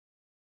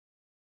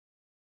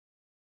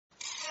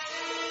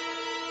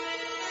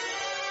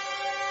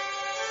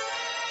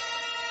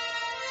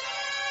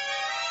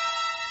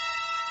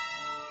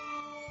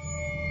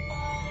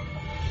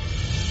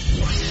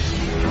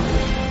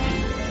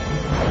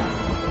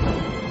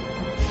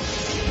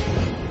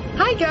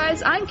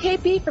guys, I'm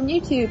KP from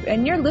YouTube,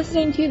 and you're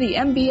listening to the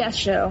MBS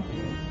show.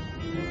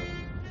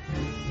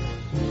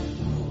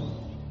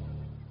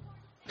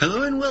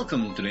 Hello and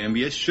welcome to the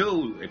MBS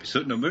show,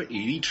 episode number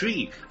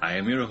 83. I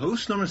am your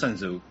host, Norman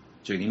Sanzo.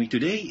 Joining me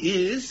today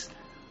is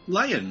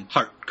Lion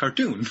Heart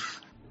Cartoon.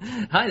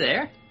 Hi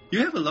there. You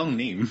have a long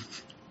name.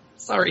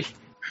 Sorry.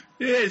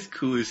 Yeah, it's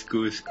cool.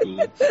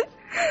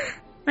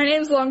 My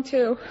name's long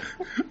too.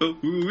 Oh,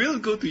 we'll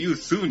go to you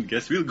soon,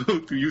 guess. We'll go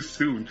to you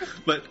soon.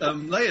 But,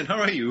 Lion, how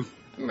are you?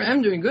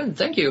 I'm doing good,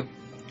 thank you.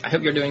 I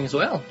hope you're doing as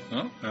well.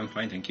 Oh, I'm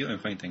fine, thank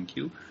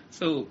you.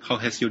 So, how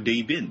has your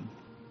day been?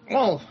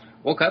 Well,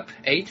 woke up,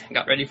 ate,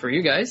 got ready for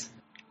you guys.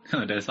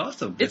 Oh, that's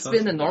awesome. It's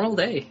been a normal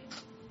day.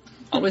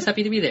 Always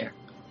happy to be there.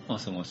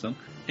 Awesome.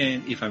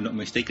 And if I'm not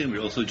mistaken,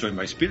 we're also joined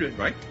by Spirit,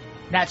 right?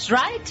 That's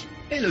right.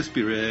 Hello,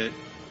 Spirit.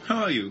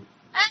 How are you?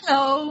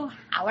 Hello.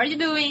 How are you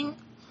doing?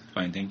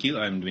 Fine, thank you.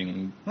 I'm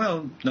doing,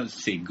 well, not to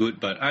say good,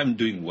 but I'm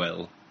doing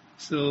well.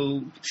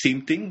 So,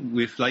 same thing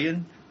with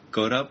Lion.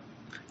 Got up,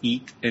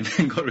 eat, and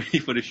then got ready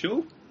for the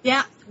show.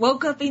 Yeah,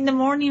 woke up in the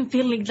morning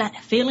feeling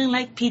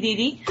like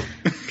PDD.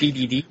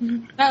 PDD?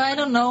 Well, I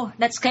don't know.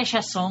 That's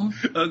Kesha's song.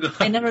 Oh, God.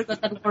 I never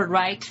got that word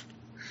right.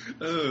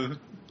 I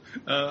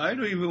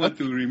don't even want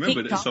to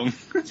remember that song.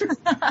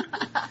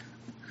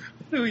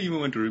 I don't even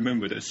want to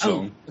remember that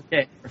song. Oh,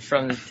 okay.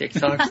 From the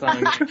TikTok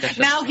song.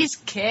 Now he's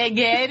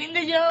getting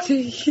the joke.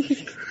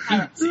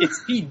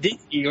 It's P.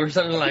 Diddy or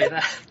something like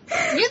that.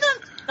 You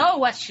don't know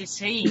what she's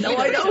saying. No,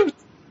 I don't.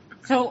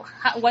 So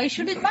why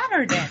should it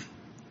matter then?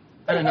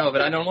 I don't know,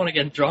 but I don't want to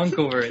get drunk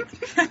over it.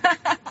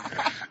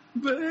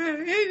 But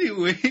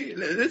anyway,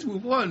 let's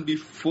move on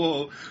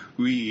before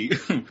we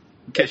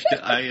catch the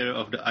ire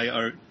of the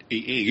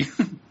IRAA.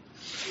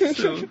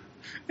 So,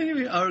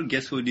 anyway, our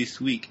guest for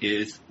this week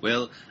is,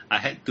 well, I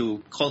had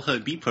to call her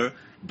Beeper,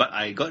 but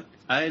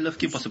I love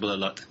Kim Possible a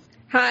lot.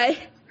 Hi.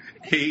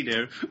 Hey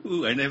there.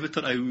 Ooh, I never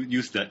thought I would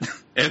use that.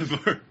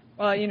 Ever.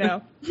 Well, you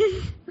know.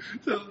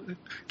 So,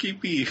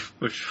 KP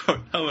for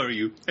short, how are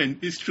you? And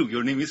it's true,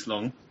 your name is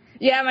long.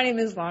 Yeah, my name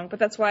is Long, but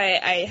that's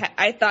why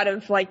I thought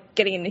of,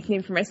 getting a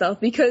nickname for myself,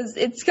 because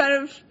it's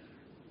kind of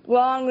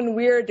long and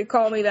weird to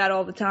call me that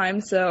all the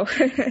time, so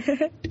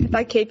I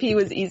thought KP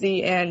was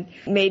easy and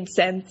made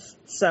sense,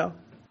 so.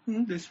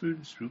 That's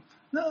true.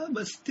 No,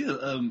 but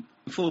still,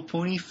 for a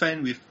pony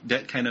fan with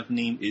that kind of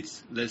name,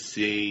 it's, let's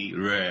say,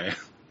 rare.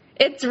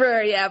 It's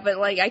rare, yeah, but,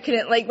 I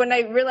couldn't, when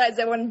I realized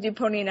I wanted to do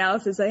pony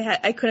analysis,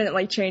 I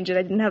couldn't, change it.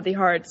 I didn't have the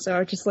heart, so I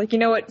was just like, you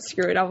know what,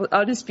 screw it.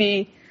 I'll just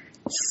be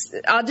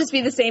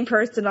the same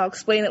person. I'll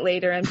explain it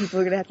later, and people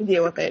are going to have to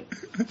deal with it.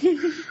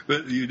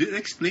 Well, you did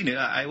explain it.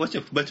 I watched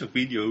a bunch of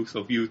videos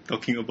of you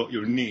talking about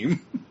your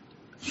name.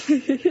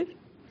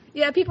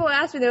 Yeah, people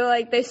ask me, they're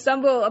like, they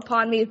stumble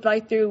upon me,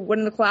 through When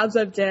in the Clouds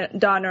Have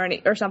Dawn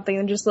or something,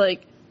 and just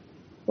like,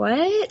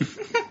 what?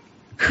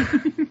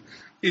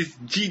 It's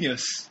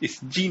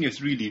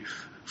genius, really.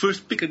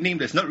 First, pick a name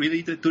that's not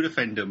related to the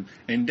fandom,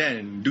 and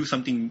then do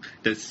something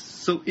that's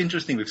so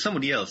interesting with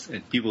somebody else,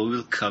 and people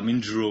will come in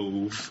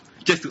drove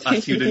just to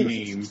ask you the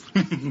name.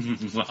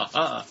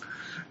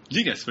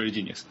 Genius, very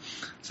genius.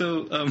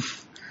 So,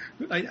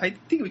 I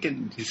think we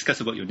can discuss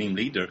about your name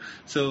later.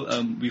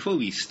 So, before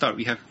we start,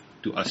 we have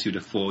to ask you the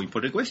 4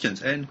 important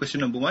questions. And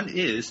question number 1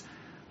 is,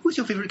 who's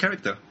your favorite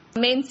character?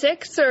 Main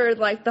 6 or,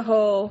 the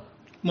whole...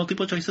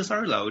 Multiple choices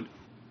are allowed.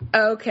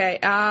 Okay,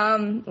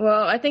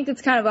 well, I think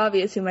it's kind of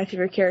obvious who my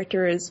favorite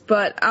character is,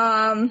 but,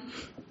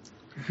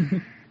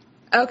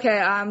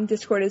 okay,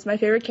 Discord is my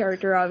favorite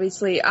character,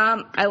 obviously.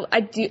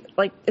 I do,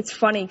 it's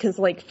funny, because,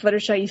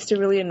 Fluttershy used to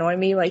really annoy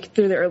me,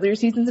 through the earlier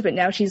seasons, but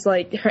now she's,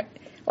 I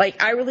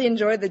really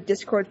enjoy the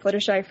Discord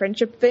Fluttershy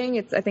friendship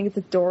thing. I think it's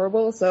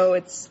adorable, so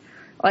it's,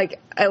 I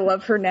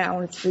love her now,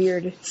 and it's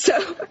weird,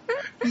 so.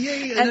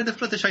 Yay, another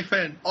Fluttershy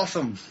fan,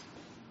 awesome.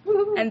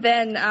 And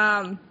then,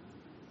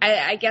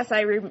 I guess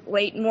I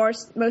relate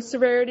most to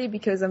Rarity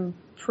because I'm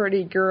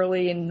pretty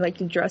girly and like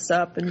to dress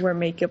up and wear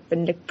makeup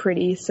and look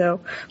pretty. So,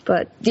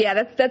 but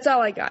yeah, that's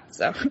all I got.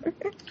 So.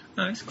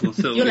 Nice, cool.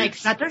 So you like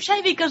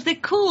Fluttershy because the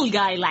cool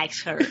guy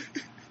likes her.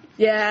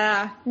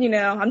 Yeah,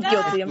 I'm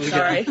guilty. I'm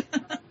sorry.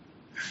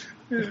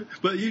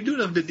 But you do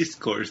love the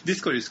Discord.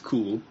 Discord is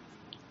cool.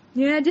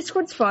 Yeah,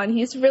 Discord's fun.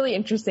 He's really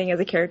interesting as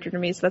a character to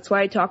me, so that's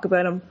why I talk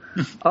about him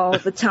all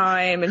the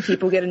time, and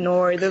people get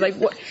annoyed. They're like,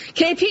 "What?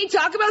 KP,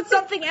 talk about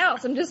something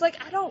else." I'm just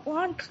like, I don't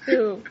want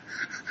to.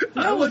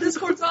 No,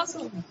 Discord's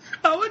awesome.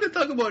 I want to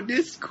talk about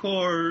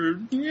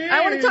Discord. Yay.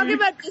 I want to talk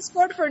about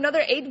Discord for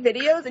another 8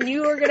 videos, and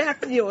you are going to have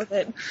to deal with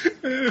it.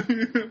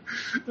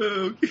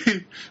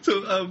 Okay.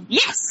 So,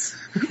 Yes!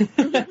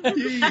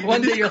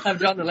 One day you'll have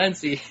John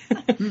Delancey.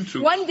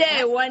 One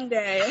day.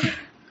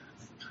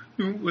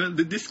 Well,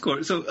 the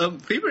Discord. So,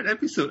 favorite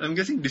episode? I'm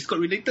guessing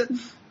Discord related?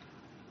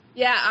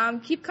 Yeah,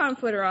 keep calm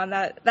Flitter on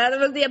that. That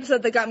was the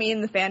episode that got me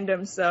in the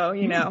fandom, so,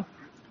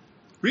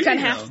 Really? Kind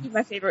of has to be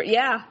my favorite,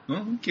 yeah.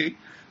 Oh, okay.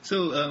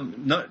 So,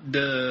 not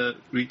the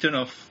Return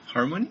of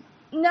Harmony?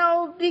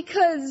 No,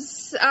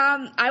 because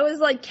I was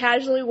like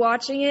casually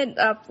watching it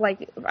up.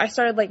 Like I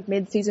started like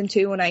mid season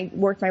 2 and I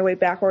worked my way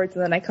backwards,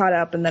 and then I caught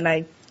up, and then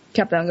I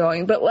kept on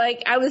going. But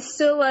like I was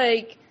still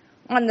like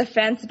on the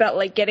fence about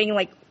like getting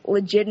like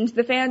legit into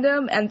the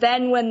fandom. And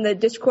then when the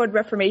Discord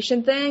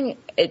Reformation thing,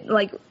 it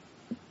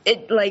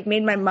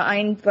made my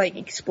mind like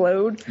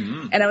explode.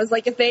 And I was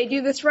like, if they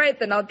do this right,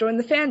 then I'll join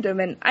the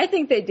fandom. And I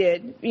think they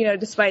did, you know,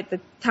 despite the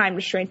time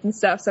restraints and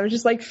stuff. So I was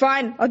just like,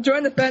 fine, I'll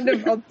join the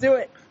fandom. I'll do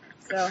it.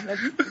 So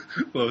that's...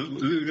 Well,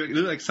 it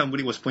looked like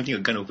somebody was pointing a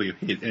gun over your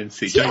head and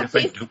say, join the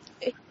fandom.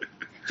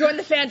 Join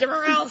the fandom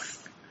or else.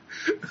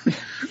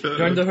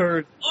 Join the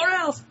herd. Or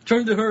else.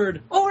 Join the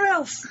herd. Or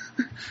else.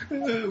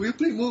 We'll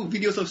play more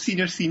videos of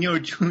senior,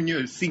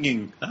 junior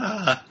singing.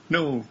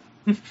 No.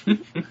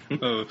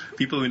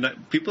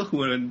 People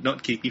who are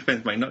not KP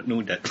fans might not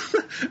know that.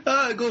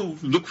 Go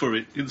look for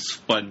it. It's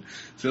fun.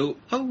 So,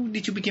 how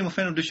did you become a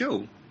fan of the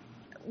show?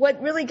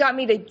 What really got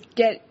me to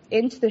get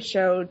into the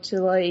show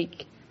to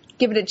like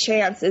give it a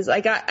chance is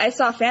I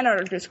saw a fan art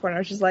on Discord and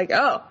I was just like,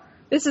 oh,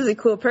 this is a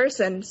cool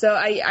person. So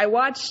I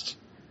watched.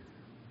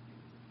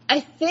 I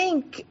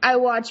think I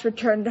watched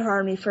Return to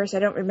Harmony first. I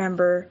don't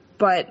remember,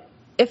 but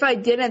if I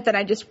didn't, then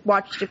I just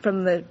watched it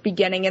from the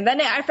beginning, and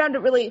then I found it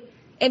really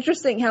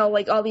interesting how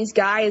like all these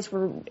guys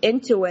were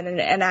into it,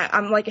 and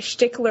I'm like a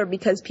stickler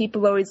because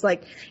people always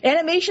like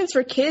animations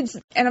for kids,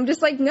 and I'm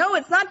just like, no,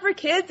 it's not for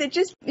kids. It's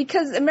just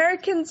because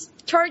Americans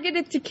target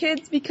it to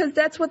kids because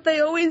that's what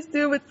they always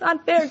do. It's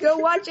not fair. Go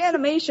watch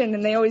animation,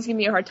 and they always give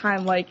me a hard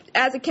time. Like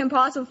as a Kim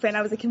Possible fan,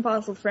 I was a Kim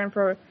Possible fan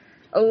for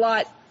a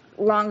lot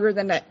longer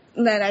than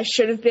I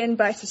should have been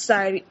by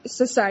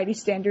society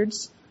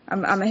standards.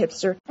 I'm a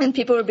hipster, and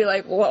people would be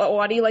like, well,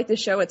 why do you like the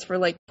show? It's for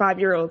like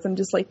 5-year-olds. I'm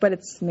just like, but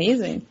it's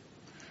amazing.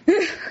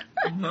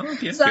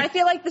 So I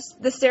feel like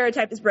the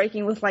stereotype is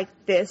breaking with like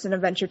this and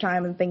Adventure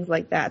Time and things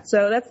like that.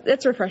 So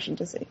that's refreshing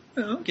to see.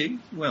 Okay,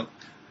 well,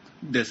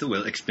 there's a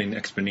well-explained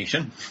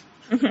explanation.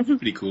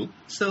 Pretty cool.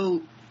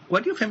 So,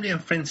 what do your family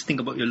and friends think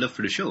about your love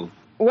for the show?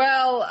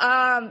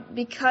 Well,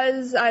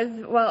 because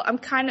I'm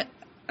kind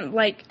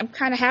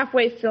of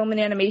halfway film and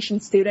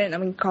animation student.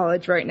 I'm in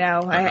college right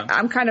now. I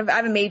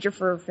have a major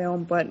for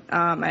film, but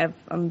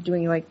I'm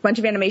doing like a bunch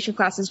of animation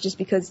classes just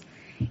because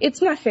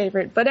it's my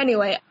favorite. But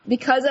anyway,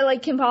 because I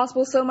like Kim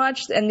Possible so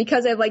much, and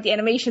because I like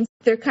animation,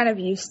 they're kind of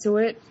used to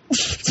it,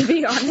 to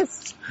be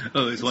honest.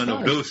 Oh, it's one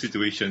of those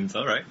situations.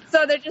 All right.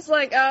 So they're just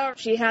like, oh,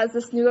 she has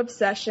this new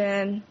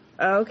obsession.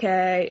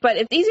 Okay. But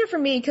it's easier for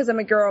me because I'm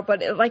a girl,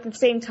 but like at the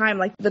same time,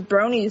 like the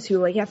bronies who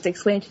like have to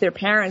explain it to their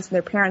parents, and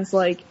their parents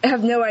like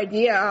have no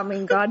idea. I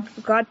mean, God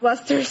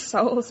bless their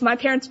souls. My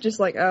parents are just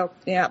like, oh,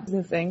 yeah, it's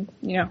a thing,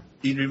 you know.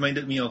 It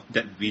reminded me of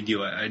that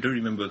video. I don't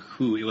remember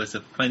who. It was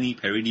a funny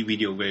parody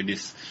video where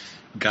this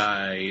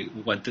guy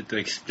wanted to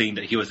explain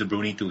that he was a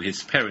brony to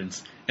his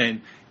parents,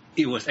 and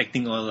it was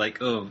acting all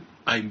like, oh,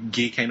 I'm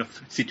gay kind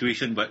of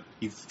situation, but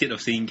instead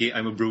of saying gay,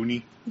 I'm a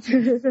brony.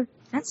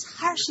 That's a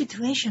harsh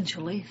situation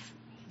to live.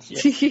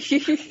 Yes.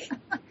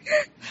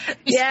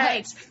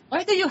 Besides,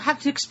 why do you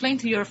have to explain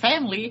to your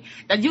family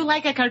that you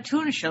like a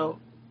cartoon show?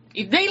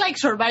 If they like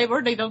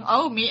Survivor, they don't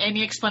owe me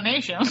any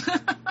explanation.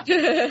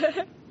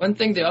 One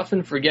thing they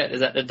often forget is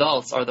that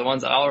adults are the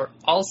ones that are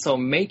also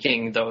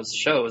making those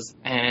shows.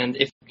 And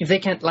if they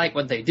can't like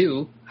what they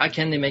do, how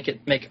can they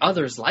make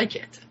others like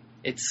it?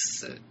 It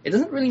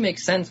doesn't really make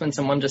sense when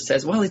someone just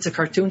says, well, it's a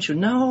cartoon show.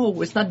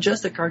 No, it's not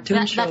just a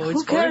cartoon show. Who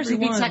it's cares for if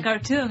everyone. it's a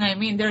cartoon? I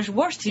mean, there's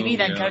worse TV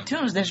than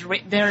cartoons.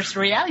 There's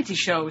reality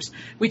shows,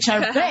 which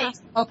are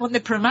based upon the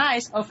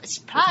premise of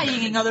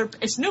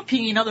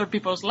snooping in other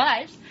people's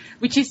lives,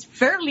 which is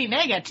fairly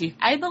negative.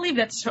 I believe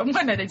that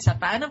someone that is a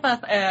fan of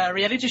a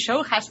reality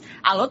show has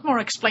a lot more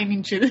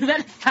explaining to do than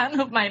a fan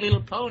of My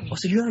Little Pony. Oh,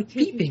 so you like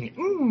peeping?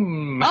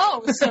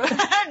 Oh, so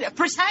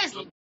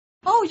precisely.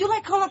 Oh, you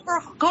like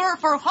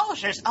colorful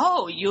horses.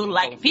 Oh, you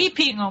like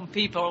peeping on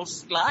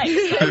people's lives.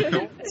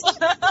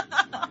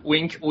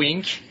 Wink,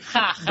 wink.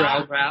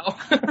 Brow, brow.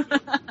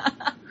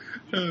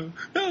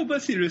 No,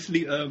 but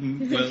seriously,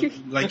 well,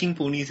 liking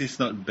ponies is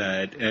not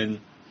bad, and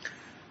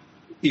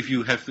if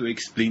you have to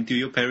explain to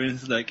your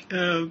parents, like,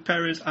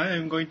 parents, I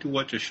am going to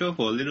watch a show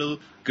for little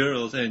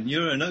girls, and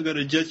you're not going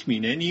to judge me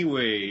in any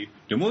way.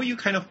 The more you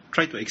kind of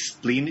try to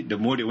explain it, the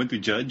more they want to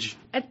judge.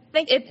 I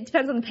think it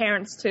depends on the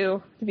parents,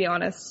 too, to be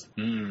honest.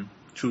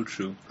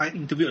 True. I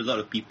interviewed a lot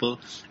of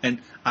people,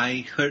 and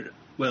I heard,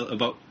 well,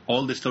 about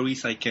all the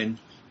stories I can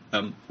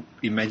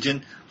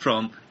imagine,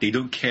 from they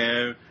don't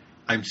care,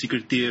 I'm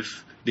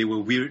secretive, they were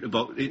weird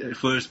about it at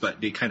first,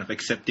 but they kind of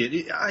accepted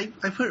it.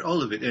 I've heard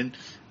all of it, and,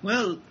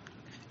 well,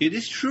 it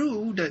is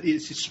true that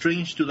it's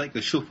strange to like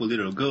a show for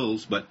little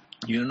girls, but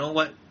you know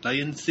what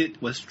Lion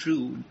said was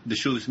true. The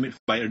show is made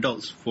by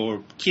adults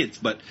for kids,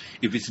 but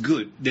if it's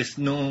good, there's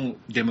no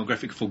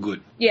demographic for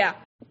good. Yeah,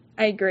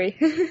 I agree.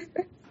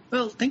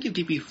 Well, thank you,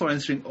 KP, for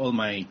answering all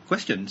my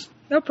questions.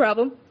 No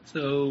problem.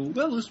 So,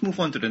 well, let's move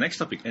on to the next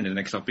topic, and the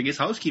next topic is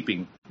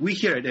housekeeping. We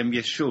here at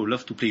MBS Show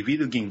love to play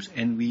video games,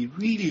 and we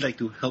really like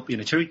to help in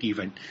a charity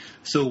event.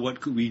 So what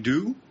could we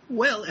do?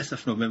 Well, as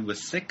of November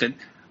 2nd,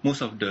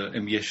 most of the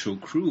MBS show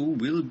crew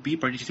will be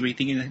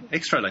participating in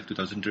Extra Life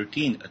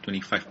 2013, a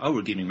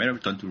 25-hour gaming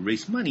marathon to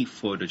raise money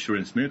for the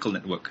Children's Miracle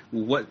Network.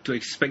 What to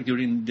expect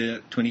during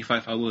the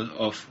 25 hours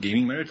of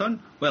gaming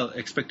marathon? Well,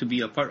 expect to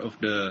be a part of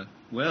the,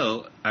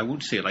 well, I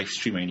won't say live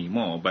stream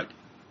anymore, but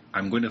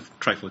I'm going to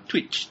try for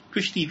Twitch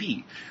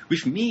TV.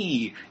 With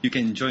me, you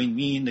can join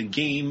me in the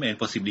game and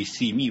possibly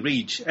see me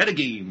rage at a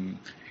game,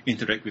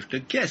 interact with the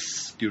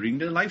guests during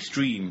the live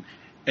stream,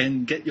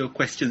 and get your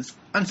questions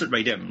answered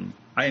by them.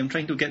 I am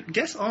trying to get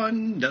guests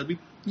on. That'll be,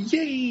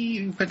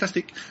 yay,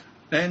 fantastic.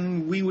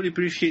 And we would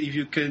appreciate if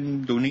you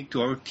can donate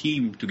to our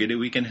team. Together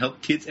we can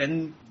help kids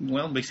and,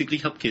 well, basically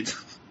help kids.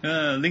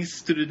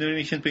 Links to the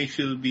donation page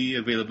will be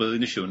available in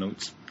the show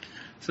notes.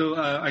 So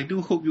I do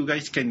hope you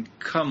guys can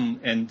come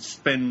and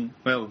spend,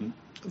 well,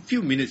 a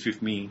few minutes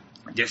with me,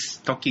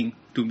 just talking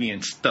to me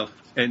and stuff,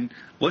 and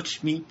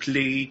watch me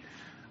play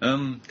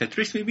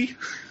Tetris maybe?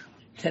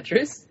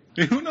 Tetris?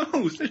 Who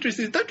knows?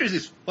 Tetris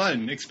is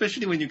fun,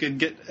 especially when you can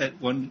get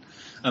at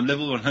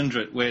level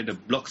 100 where the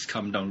blocks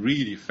come down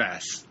really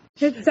fast.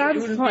 It sounds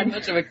It wouldn't fun. be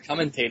much of a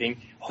commentating.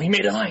 Oh, he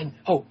made a line.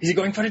 Oh, is he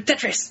going for the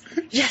Tetris?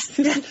 Yes,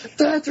 Tetris!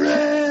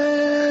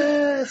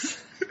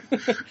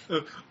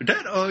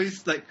 That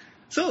always like,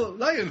 so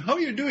Lion, how are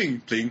you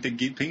doing? Playing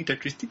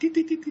Tetris.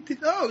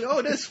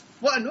 Oh, that's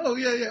fun. Oh,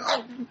 yeah.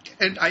 Oh.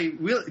 And I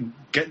will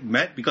get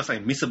mad because I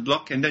miss a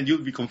block, and then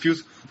you'll be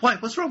confused. Why?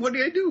 What's wrong? What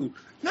did I do?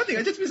 Nothing.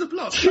 I just missed a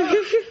block.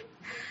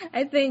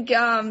 I think,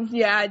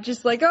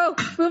 just like, oh,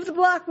 move the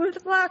block.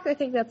 I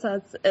think that's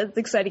as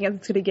exciting as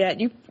it's going to get.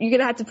 You're going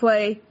to have to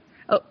play,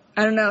 I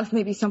don't know,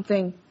 maybe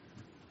something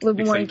a little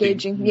bit more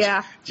engaging.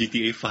 Yeah.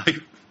 GTA 5.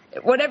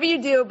 Whatever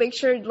you do, make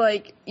sure,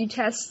 like, you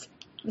test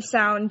the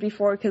sound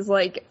before, because,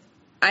 like,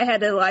 I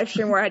had a live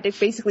stream where I had to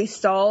basically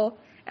stall,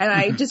 and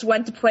I just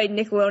went to play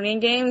Nickelodeon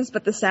games,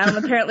 but the sound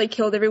apparently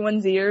killed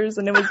everyone's ears,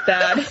 and it was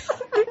bad.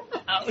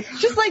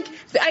 Just like,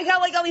 I got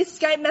like all these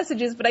Skype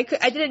messages, but I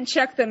didn't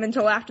check them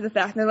until after the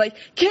fact. And they're like,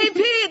 KP,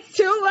 it's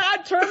too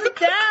loud, turn it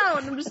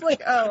down. I'm just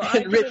like, oh.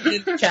 And written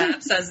in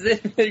caps as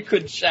if they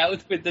could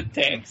shout with the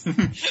text. And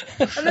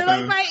they're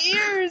like, my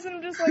ears. And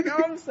I'm just like,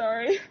 oh, I'm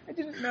sorry. I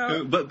didn't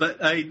know.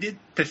 But I did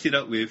test it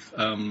out with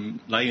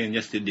Lion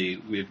yesterday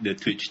with the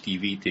Twitch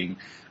TV thing.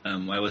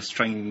 I was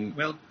playing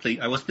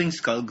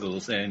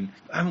Skullgirls, and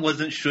I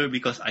wasn't sure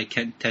because I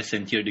can't test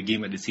and hear the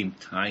game at the same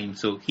time,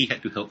 so he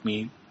had to help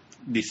me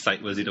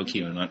decide was it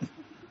okay or not.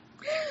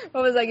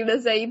 What was I going to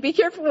say? Be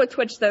careful with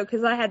Twitch, though,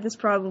 because I had this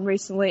problem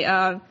recently.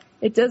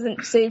 It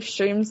doesn't save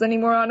streams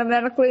anymore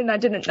automatically, and I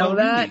didn't know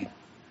that. Really?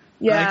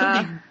 Yeah. I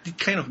thought they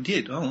kind of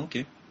did. Oh,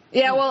 okay.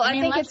 Yeah, well, I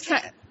think it's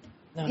kind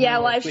of... Yeah,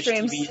 live Twitch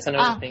streams. TV is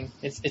another thing.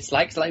 It's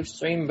like live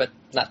stream, but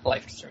not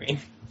live stream.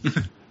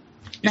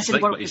 Does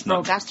it work with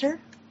Broadcaster?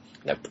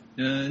 Nope.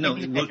 No,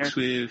 it works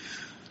with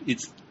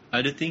its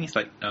other things.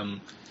 Like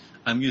I'm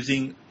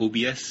using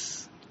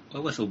OBS.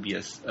 What was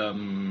OBS?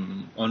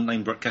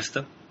 Online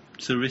broadcaster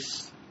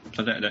service,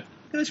 something like that.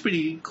 And it's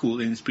pretty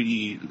cool, and it's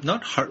pretty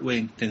not hardware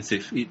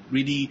intensive. It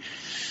really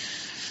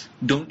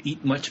don't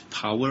eat much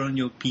power on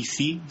your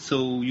PC,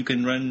 so you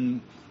can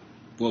run,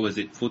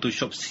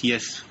 Photoshop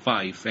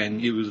CS5,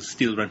 and it will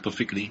still run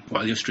perfectly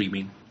while you're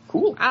streaming.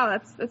 Cool. Wow,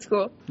 that's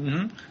cool.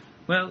 Mm-hmm.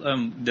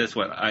 Well, that's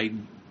what I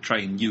try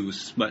and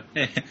use, but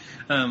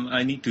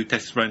I need to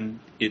test run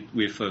it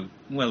with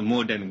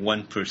more than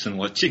one person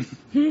watching.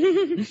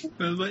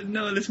 But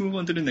now let's move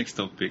on to the next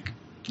topic.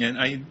 And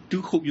I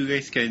do hope you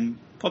guys can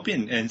pop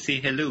in and say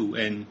hello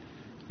and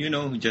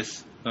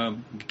just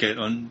get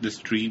on the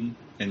stream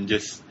and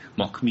just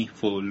mock me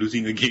for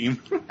losing a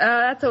game.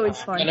 That's always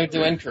fun. I'm gonna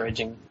do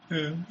encouraging.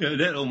 Yeah,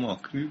 that or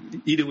mock.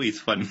 Either way, it's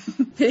fun.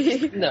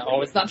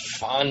 No, it's not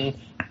fun.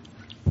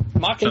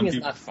 Mocking is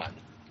not fun.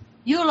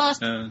 You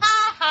lost. I'll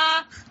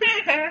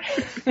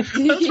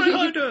try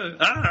harder.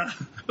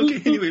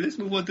 Okay, anyway, let's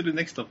move on to the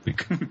next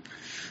topic.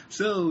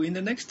 So, in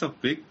the next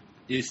topic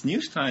is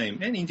news time.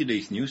 And in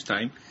today's news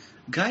time,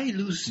 guy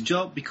loses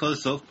job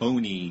because of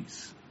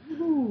ponies.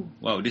 Ooh.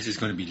 Wow, this is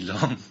going to be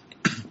long.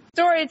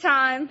 Story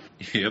time.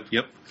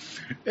 Yep.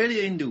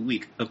 Earlier in the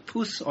week, a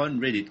post on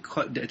Reddit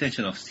caught the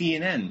attention of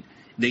CNN.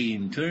 They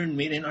in turn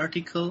made an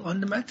article on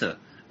the matter.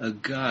 A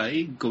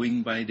guy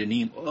going by the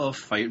name of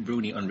Fired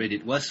Brony on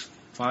Reddit was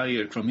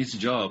fired from his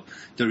job.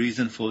 The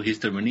reason for his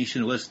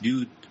termination was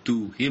due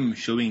to him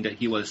showing that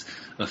he was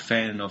a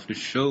fan of the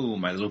show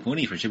My Little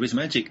Pony Friendship is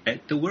Magic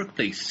at the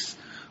workplace.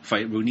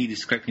 Fired Brony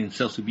described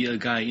himself to be a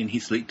guy in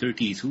his late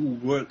 30s who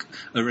worked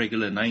a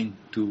regular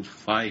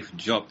 9-to-5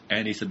 job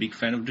and is a big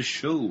fan of the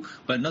show,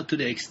 but not to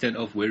the extent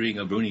of wearing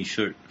a Brony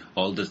shirt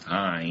all the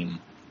time.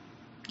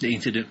 The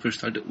incident first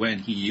started when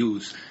he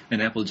used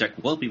an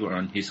Applejack wallpaper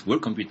on his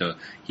work computer.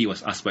 He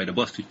was asked by the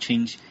boss to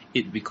change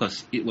it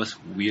because it was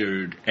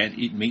weird and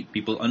it made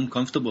people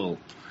uncomfortable.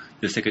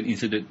 The second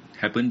incident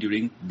happened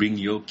during Bring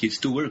Your Kids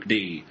to Work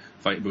Day.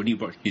 Fired Brony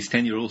brought his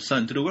 10-year-old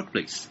son to the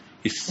workplace.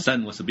 His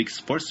son was a big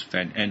sports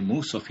fan and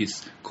most of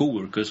his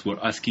co-workers were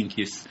asking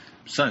his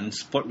son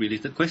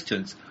sport-related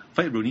questions.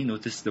 Fight Brony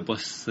noticed the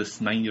boss's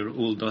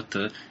 9-year-old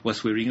daughter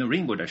was wearing a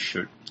Rainbow Dash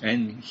shirt,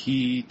 and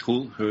he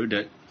told her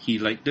that he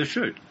liked the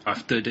shirt.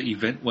 After the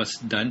event was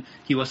done,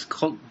 he was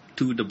called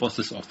to the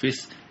boss's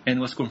office and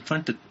was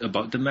confronted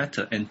about the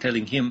matter and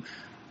telling him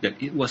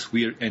that it was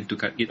weird and to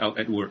cut it out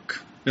at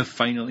work. The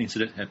final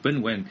incident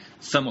happened when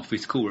some of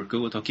his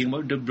co-workers were talking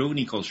about the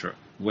brony culture.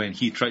 When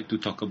he tried to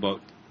talk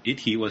about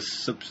it, he was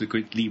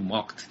subsequently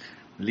mocked.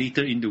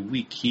 Later in the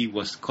week, he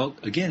was called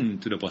again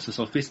to the boss's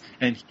office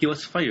and he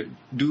was fired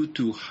due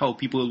to how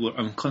people were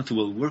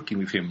uncomfortable working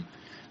with him.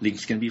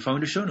 Links can be found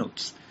in the show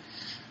notes.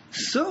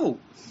 So,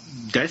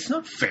 that's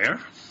not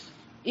fair.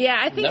 Yeah,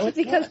 I think it's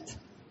because...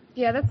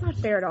 Yeah, that's not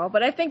fair at all.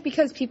 But I think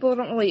because people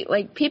don't really,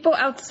 like, people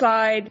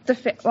outside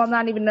well,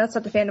 not even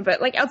outside the fandom,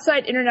 but, like,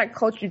 outside internet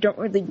culture don't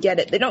really get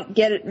it. They don't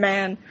get it,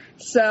 man.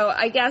 So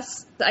I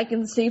guess I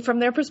can see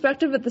from their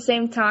perspective. At the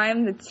same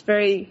time, it's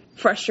very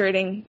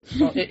frustrating.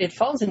 Well, it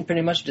falls in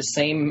pretty much the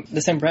same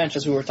branch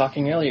as we were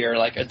talking earlier,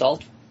 like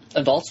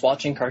adults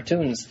watching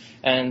cartoons,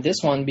 and this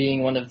one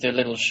being one of the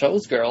little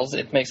show's girls,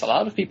 it makes a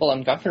lot of people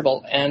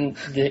uncomfortable, and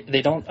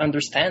they don't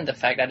understand the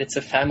fact that it's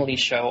a family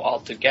show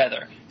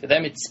altogether. To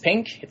them, it's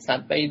pink. It's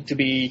not made to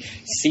be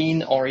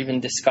seen or even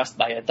discussed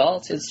by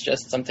adults. It's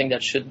just something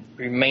that should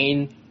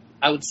remain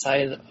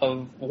outside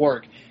of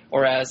work.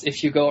 Whereas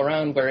if you go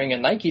around wearing a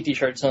Nike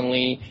t-shirt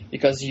suddenly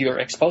because you're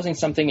exposing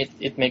something,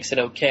 it makes it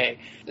okay.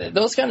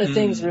 Those kind of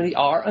things really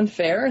are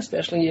unfair,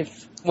 especially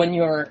when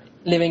you're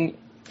living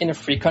in a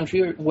free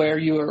country where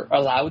you're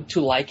allowed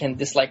to like and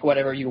dislike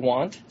whatever you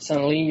want.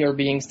 Suddenly you're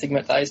being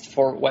stigmatized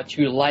for what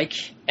you like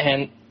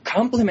and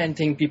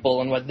complimenting people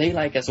on what they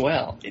like as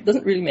well. It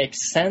doesn't really make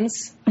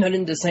sense, but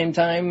at the same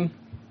time...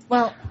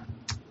 Well,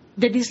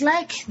 the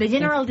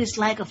general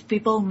dislike of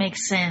people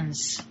makes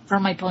sense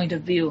from my point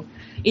of view.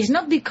 It's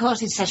not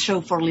because it's a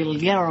show for little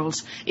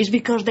girls, it's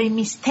because they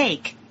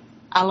mistake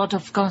a lot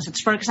of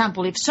concepts. For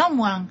example, if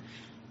someone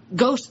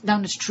goes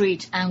down the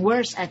street and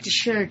wears a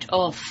t-shirt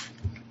of,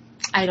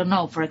 I don't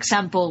know, for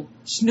example,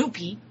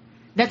 Snoopy,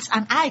 that's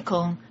an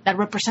icon that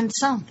represents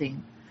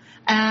something.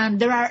 And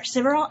there are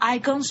several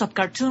icons of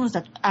cartoons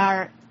that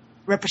are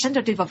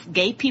representative of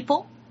gay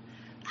people.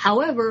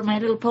 However, My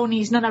Little Pony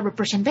is not a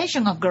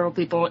representation of girl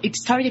people.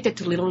 It's targeted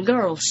to little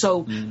girls.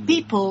 So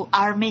people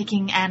are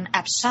making an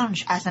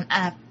assumption,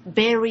 a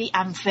very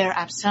unfair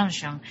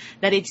assumption,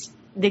 that it's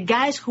the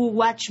guys who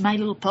watch My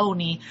Little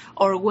Pony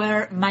or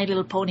wear My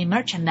Little Pony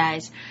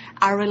merchandise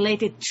are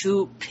related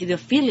to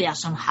pedophilia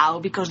somehow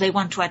because they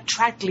want to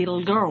attract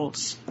little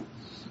girls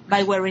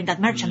by wearing that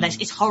merchandise.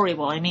 It's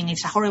horrible. I mean,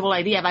 it's a horrible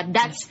idea, but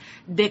that's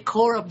the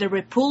core of the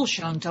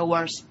repulsion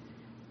towards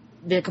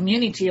the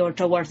community or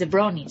towards the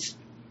bronies.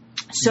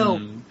 So,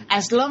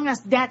 as long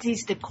as that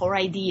is the core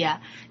idea,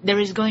 there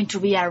is going to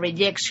be a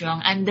rejection,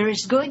 and there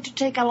is going to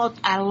take a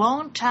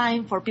long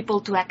time for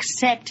people to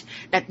accept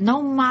that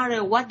no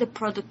matter what the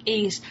product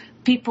is,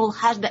 people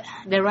have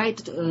the right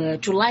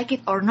to like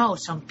it or no.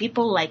 Some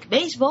people like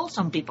baseball,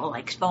 some people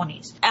like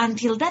ponies.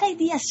 Until that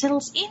idea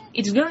settles in,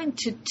 it's going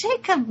to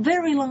take a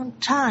very long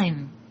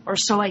time, or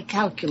so I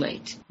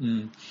calculate.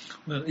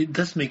 Well, it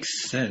does make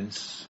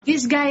sense.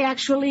 This guy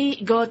actually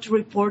got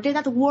reported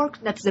at work.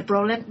 That's the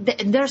problem.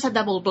 There's a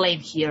double blame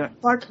here.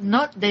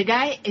 The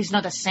guy is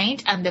not a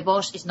saint, and the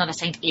boss is not a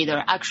saint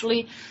either.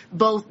 Actually,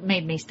 both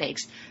made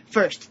mistakes.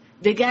 First,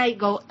 the guy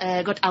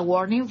got a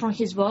warning from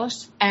his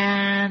boss,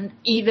 and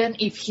even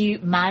if he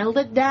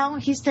milded down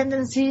his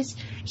tendencies,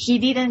 he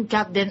didn't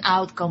cut them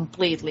out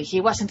completely. He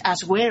wasn't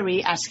as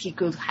wary as he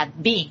could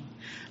have been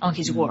on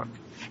his work.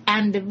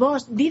 And the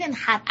boss didn't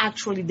have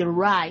actually the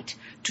right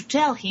to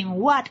tell him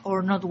what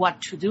or not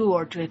what to do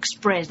or to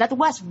express. That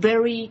was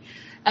very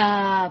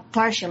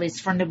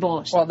partialist from the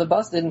boss. Well, the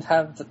boss didn't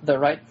have the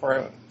right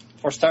for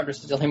starters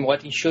to tell him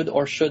what he should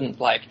or shouldn't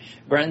like.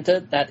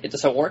 Granted that it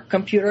is a work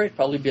computer, it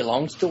probably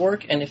belongs to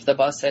work, and if the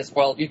boss says,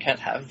 well, you can't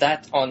have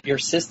that on your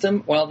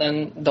system, well,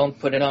 then don't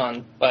put it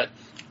on. But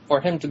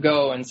for him to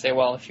go and say,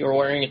 well, if you're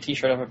wearing a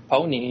t-shirt of a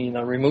pony,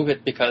 remove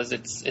it because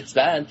it's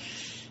bad,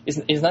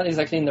 is not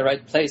exactly in the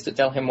right place to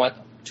tell him what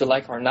to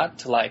like or not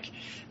to like.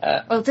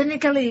 Well,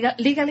 technically,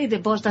 legally, the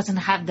boss doesn't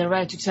have the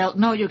right to tell,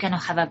 no, you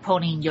cannot have a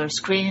pony in your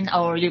screen,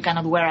 or you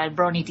cannot wear a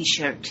brony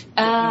t-shirt.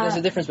 There's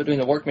a difference between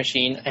the work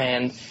machine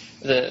and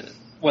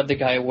what the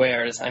guy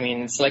wears. I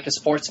mean, it's like a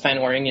sports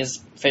fan wearing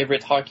his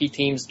favorite hockey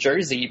team's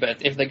jersey,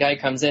 but if the guy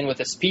comes in with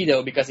a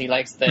Speedo because he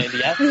likes the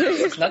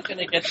athletes, it's not going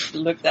to get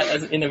looked at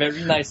as in a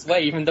very nice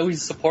way, even though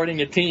he's supporting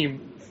a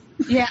team.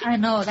 Yeah, I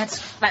know,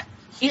 but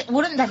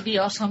wouldn't that be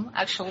awesome,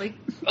 actually?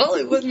 Well,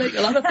 it would make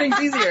a lot of things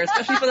easier,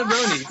 especially for the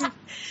bronies.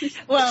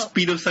 Well,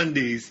 Speedo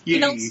Sundays, yay.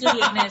 In all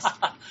seriousness,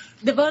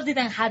 the boss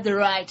didn't have the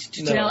right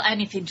to tell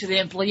anything to the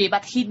employee,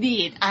 but he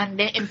did, and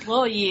the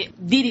employee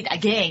did it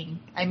again.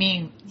 I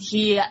mean,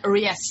 he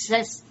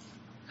reassessed,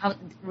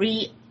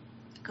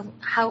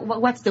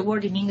 what's the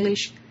word in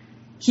English?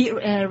 He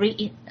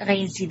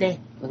reinstated.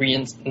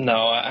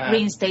 Reinstated?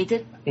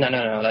 Reinstated?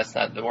 No, that's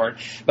not the word.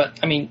 But,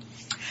 I mean...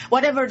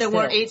 Whatever the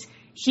word is,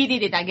 he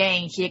did it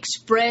again. He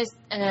expressed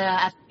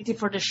affinity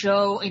for the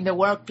show in the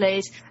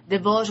workplace. The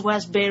boss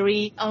was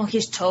very on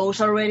his toes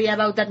already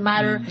about that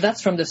matter.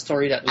 That's from the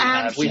story that we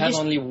have. We have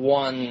only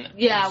one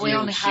Yeah, we view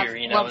only have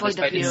here, one point of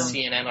despite view. it's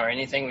CNN or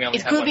anything, we only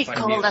It have could one be point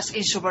of view. called as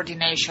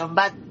insubordination,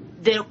 but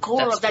the core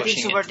That's of that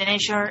pushing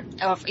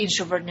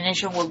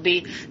insubordination will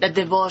be that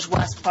the boss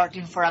was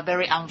parting for a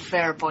very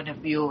unfair point of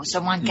view.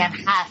 Someone can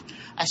have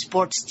a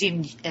sports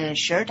team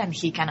shirt and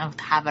he cannot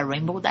have a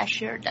Rainbow Dash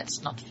shirt.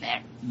 That's not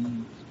fair.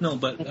 No,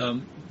 but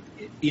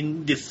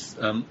in this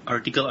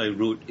article I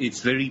wrote,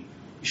 it's very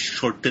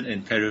shortened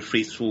and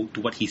paraphrased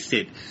to what he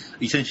said.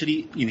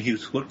 Essentially, in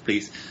his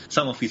workplace,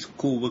 some of his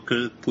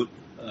co-workers put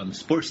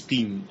sports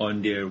team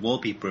on their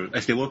wallpaper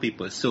as their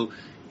wallpaper. So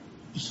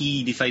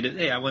he decided,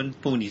 hey, I want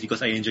ponies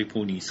because I enjoy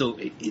ponies. So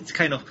it's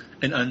kind of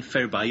an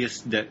unfair bias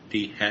that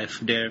they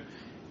have there.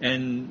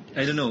 And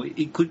I don't know,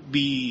 it could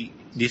be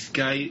this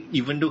guy,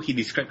 even though he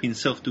described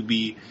himself to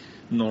be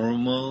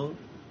normal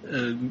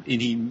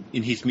in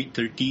his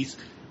mid-30s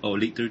or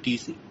late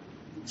 30s,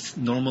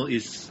 normal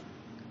is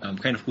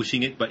kind of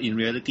pushing it, but in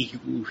reality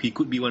he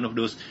could be one of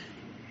those,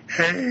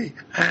 hey,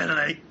 I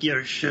like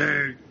your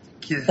shirt.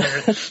 Yeah,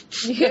 that's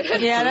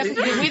the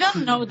thing. We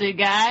don't know the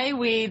guy.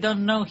 We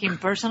don't know him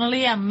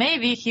personally, and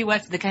maybe he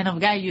was the kind of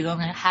guy you don't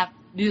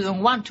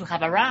want to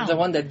have around. The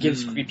one that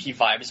gives creepy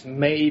vibes,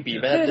 maybe,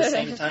 but at the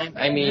same time,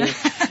 I mean,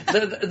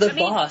 the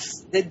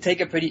boss did take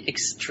a pretty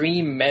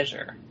extreme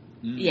measure.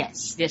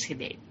 Yes, he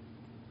did.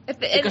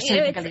 Because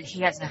technically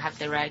he doesn't have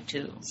the right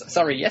to.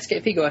 Sorry, yes,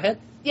 KP, go ahead.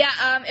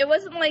 Yeah, it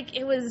wasn't like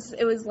it was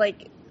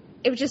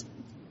just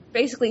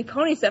basically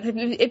pony stuff.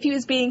 If he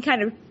was being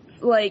kind of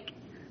like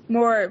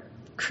more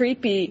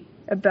creepy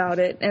about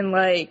it and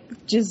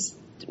like just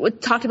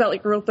talked about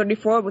like Rule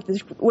 34 with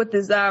his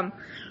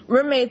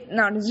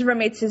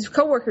roommates, his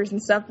coworkers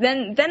and stuff,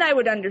 then I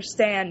would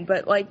understand.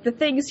 But like the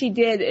things he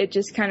did, it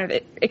just kind of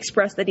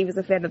expressed that he was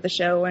a fan of the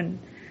show, and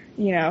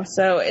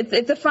so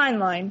it's a fine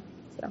line.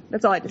 So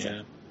that's all I had to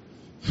say.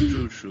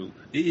 True.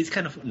 It's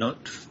kind of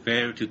not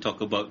fair to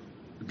talk about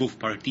both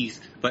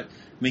parties, but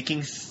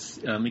making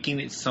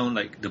it sound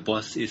like the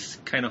boss is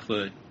kind of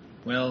a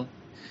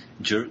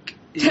jerk.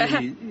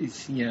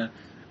 It's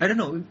I don't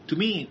know. To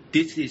me,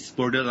 this is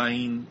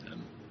borderline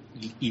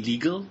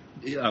illegal,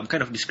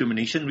 kind of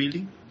discrimination,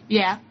 really.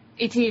 Yeah,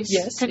 it is.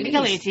 Yes,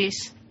 technically it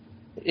is.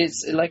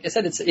 It's like I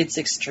said, it's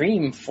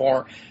extreme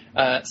for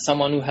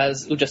someone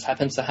who just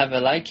happens to have a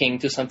liking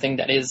to something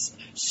that is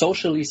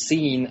socially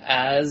seen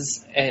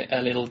as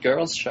a little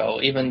girl's show,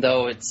 even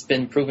though it's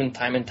been proven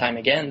time and time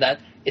again that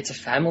it's a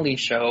family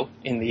show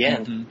in the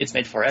end. Mm-hmm. It's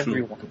made for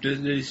everyone.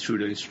 That is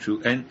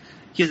true. And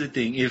here's the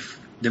thing, if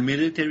the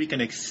military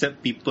can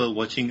accept people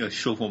watching a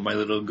show for My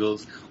Little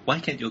Girls, why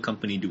can't your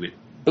company do it?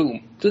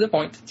 Boom. To the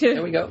point.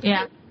 There we go.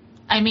 Yeah.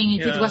 I mean,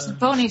 if it wasn't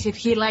ponies, if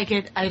he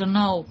liked, I don't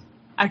know,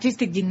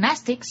 artistic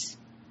gymnastics,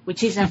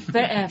 which is a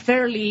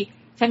fairly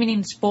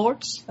feminine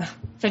sport,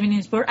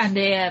 and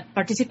the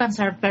participants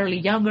are fairly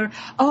younger.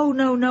 Oh,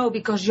 no,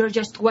 because you're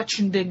just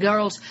watching the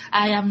girls.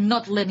 I am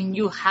not letting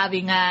you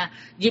having a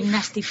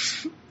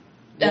gymnastics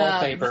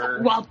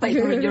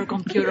wallpaper in your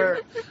computer.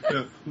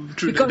 Yeah,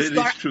 true. Because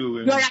that is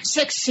true. You're a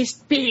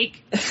sexist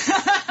pig.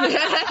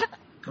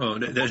 Oh,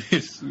 that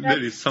is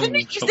some.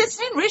 It's the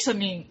same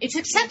reasoning. It's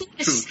exactly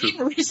the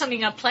same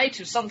reasoning applied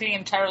to something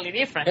entirely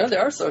different.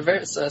 There are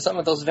some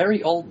of those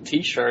very old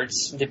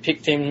T-shirts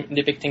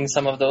depicting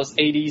some of those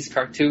 '80s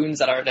cartoons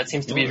that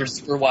seems to be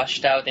super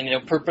washed out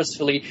and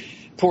purposefully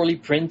poorly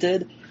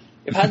printed.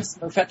 If I had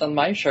Smurfette on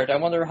my shirt, I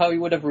wonder how he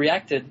would have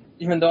reacted,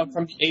 even though I'm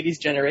from the '80s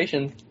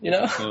generation.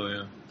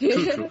 Oh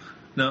yeah, true.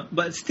 No,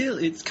 but still,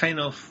 it's kind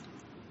of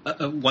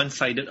a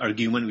one-sided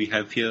argument we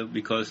have here,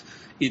 because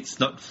it's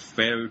not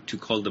fair to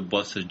call the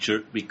boss a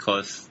jerk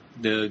because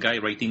the guy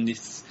writing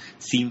this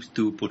seems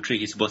to portray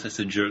his boss as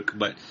a jerk.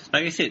 But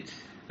like I said,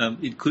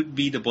 it could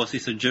be the boss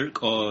is a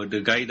jerk, or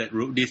the guy that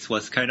wrote this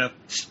was kind of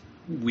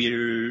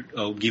weird,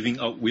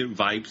 giving out weird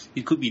vibes.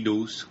 It could be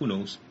those. Who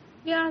knows?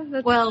 Yeah.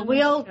 Well,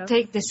 we all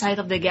take the side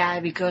of the guy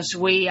because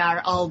we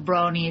are all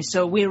bronies,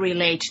 so we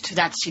relate to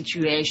that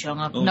situation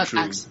of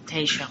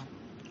acceptation.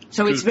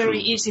 So it's very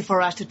easy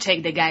for us to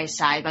take the guy's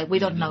side, but we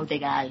don't know the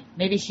guy.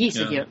 Maybe he's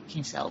a jerk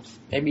himself.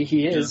 Maybe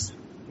he is.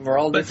 Yeah. We're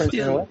all different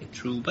in a way.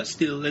 True, but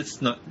still,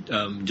 let's not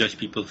judge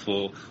people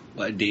for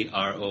what they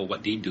are or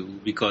what they do,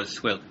 because,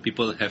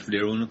 people have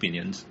their own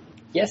opinions.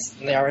 Yes,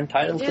 they are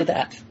entitled to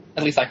that.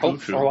 At least I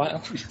hope for a while.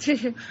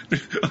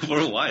 For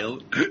a while?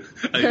 Is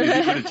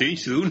it going to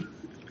change soon?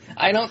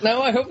 I don't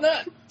know. I hope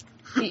not.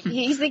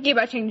 He's thinking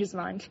about changing his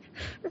mind.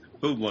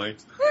 Oh my.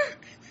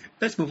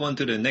 Let's move on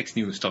to the next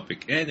news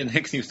topic. And the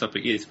next news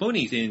topic is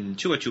ponies in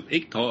Chupa Chup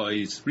Egg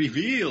Toys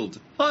revealed.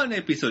 On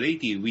episode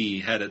 80,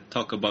 we had a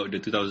talk about the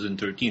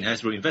 2013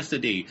 Hasbro Investor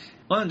Day.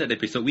 On that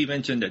episode, we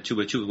mentioned that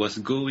Chupa Chup was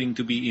going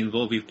to be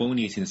involved with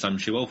ponies in some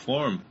shape or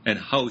form, and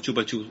how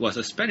Chupa Chup was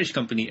a Spanish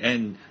company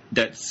and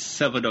that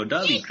Salvador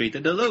Dali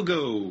created the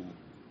logo.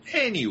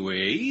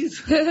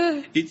 Anyways,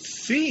 it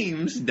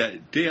seems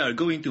that they are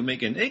going to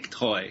make an egg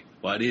toy.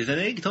 What is an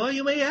egg toy,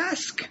 you may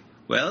ask?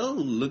 Well,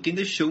 look in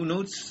the show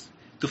notes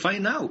to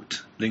find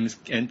out. Links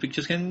and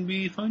pictures can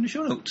be found in the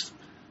show notes.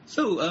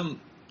 So,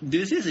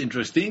 this is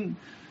interesting.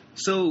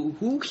 So,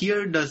 who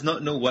here does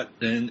not know what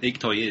an egg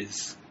toy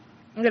is?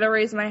 I'm going to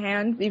raise my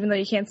hand, even though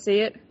you can't see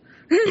it.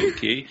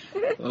 Okay.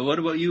 What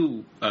about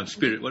you,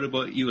 Spirit? What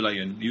about you,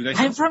 Lion? You guys?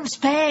 I'm from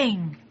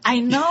Spain.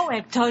 I know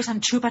egg toys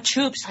and Chupa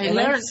Chups. I And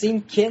learned. I've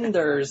seen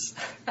Kinders.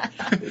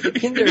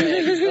 Kinder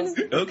eggs.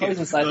 Those Okay. toys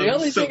inside. The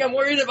only thing I'm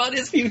worried about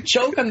is if you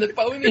choke on the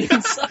pony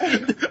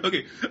inside.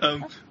 Okay.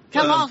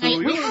 Come on, so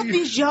we have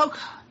this joke.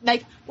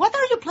 Like, what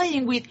are you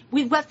playing with?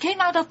 With what came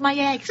out of my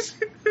eggs?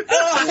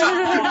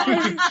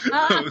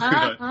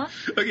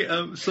 Okay,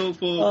 so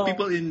for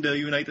people in the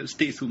United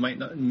States who might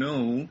not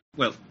know,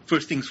 well,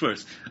 first things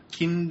first,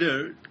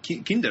 Kinder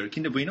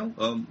Bueno,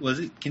 was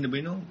it Kinder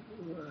Bueno?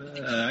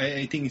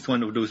 I think it's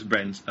one of those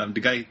brands.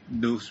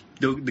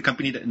 The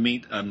company that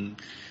made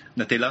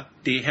Nutella,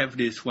 they have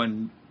this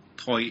one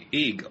toy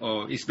egg,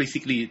 or it's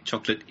basically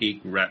chocolate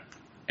egg wrap,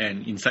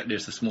 and inside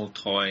there's a small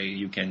toy.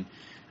 You can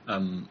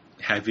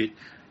have it.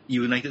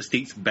 United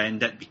States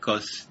banned that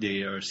because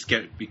they are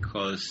scared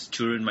because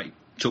children might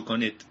choke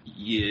on it.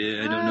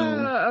 Yeah, I don't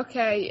know. Oh,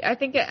 okay. I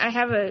think I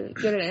have a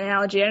good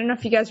analogy. I don't know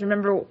if you guys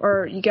remember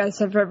or you guys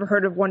have ever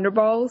heard of Wonder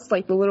Balls,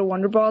 like the little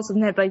Wonder Balls,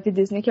 and they had like the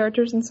Disney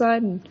characters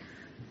inside. And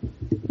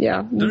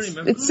yeah, it's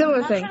a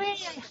similar thing.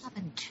 Actually, I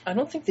haven't. I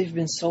don't think they've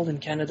been sold in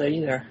Canada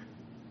either.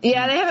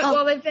 Yeah, they haven't. Oh,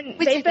 Well, they've we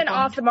been take the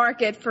off the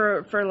market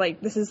for like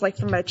this is like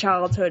from my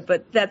childhood,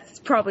 but that's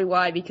probably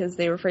why, because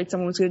they were afraid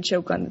someone was going to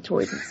choke on the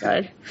toys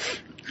inside.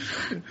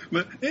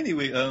 But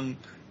anyway,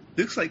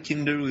 looks like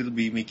Kinder will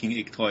be making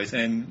egg toys,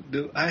 and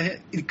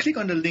click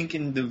on the link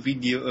in the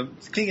video.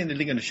 Click on the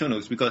link in the show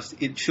notes because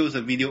it shows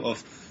a video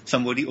of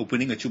somebody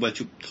opening a Chupa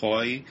Chup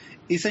toy.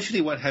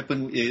 Essentially, what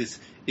happened is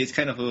it's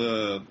kind of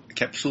a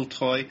capsule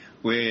toy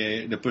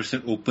where the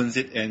person opens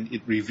it and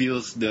it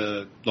reveals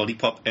the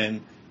lollipop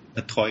and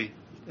a toy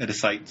at the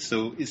side.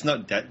 So it's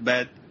not that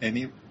bad,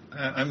 and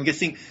I'm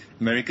guessing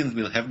Americans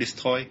will have this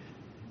toy.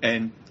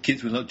 And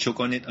kids will not choke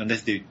on it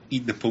unless they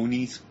eat the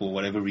ponies for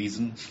whatever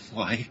reason.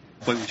 Why?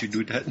 Why would you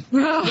do that?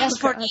 Yes,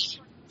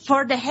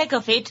 for the heck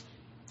of it,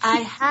 I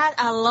had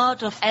a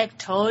lot of egg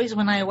toys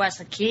when I was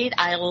a kid.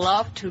 I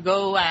loved to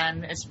go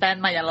and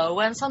spend my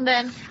allowance on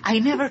them. I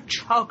never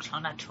choked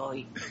on a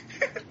toy.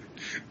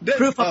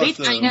 Proof of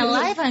it, I'm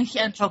alive and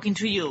I'm talking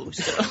to you.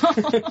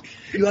 So.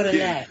 You are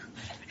alive.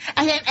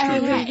 I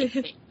am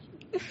alive.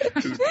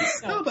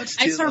 No, but I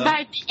still,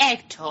 survived the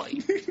egg toy.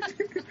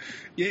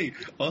 Yay,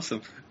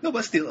 awesome. No,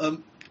 but still,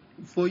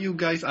 for you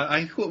guys,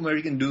 I hope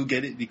Americans do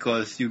get it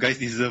because you guys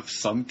deserve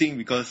something,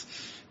 because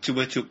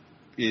Chupa Chup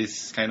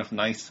is kind of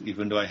nice,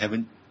 even though I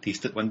haven't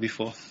tasted one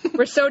before.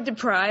 We're so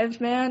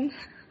deprived, man,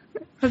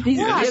 of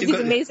these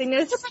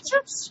amazingness. Chupa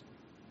Chups.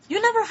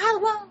 You never had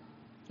one?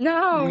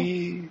 No.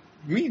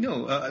 Me,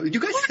 no. You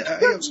guys...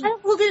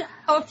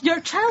 Your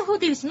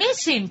childhood is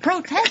missing.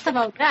 Protest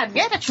about that.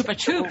 Get a Chupa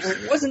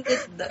Chups. Wasn't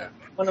it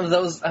one of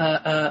those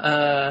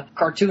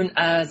cartoon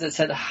ads that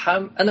said,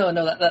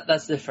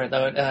 that's different.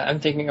 I'm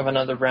thinking of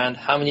another brand.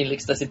 How many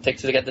licks does it take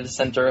to get to the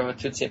center of a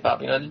Tootsie Pop?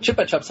 The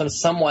Chupa Chups are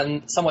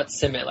somewhat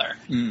similar.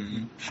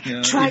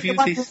 Yeah, Try the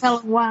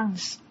watermelon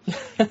ones.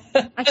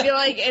 I feel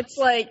like it's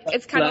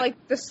kind of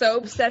like the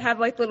soaps that have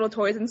like little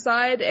toys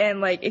inside,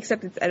 and like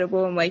except it's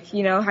edible, and like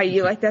how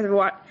you like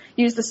to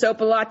use the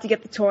soap a lot to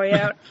get the toy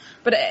out.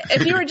 But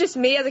if you were just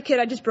me as a kid,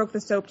 I just broke the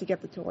soap to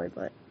get the toy.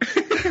 But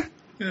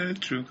yeah,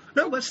 true.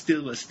 No, but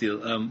still,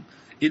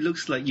 it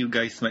looks like you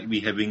guys might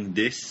be having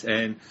this,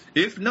 and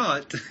if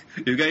not,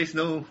 you guys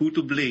know who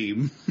to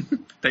blame.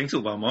 Thanks,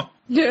 Obama.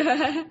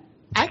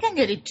 I can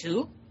get it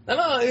too.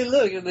 No,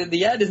 look,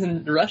 the ad is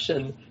in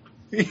Russian.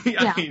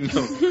 Yeah. I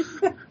know.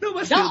 No,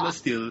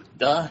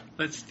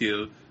 but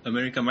still,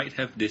 America might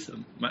have this,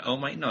 or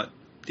might not.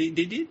 They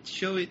did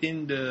show it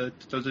in the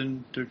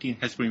 2013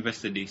 Hasbro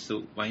Investor Day,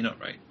 so why not,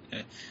 right?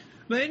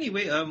 But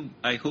anyway,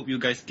 I hope you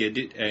guys get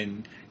it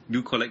and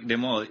do collect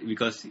them all,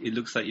 because it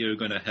looks like you're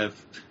gonna have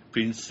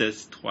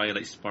Princess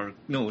Twilight Sparkle.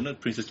 No,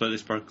 not Princess Twilight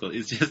Sparkle.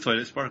 It's just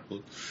Twilight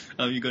Sparkle.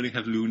 You're gonna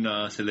have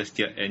Luna,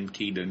 Celestia, and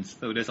Cadence.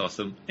 So that's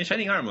awesome. And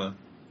Shining Armor.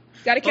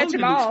 Gotta catch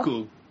them all. Looks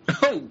cool.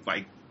 Oh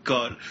my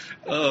God.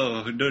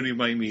 Oh, don't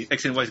remind me.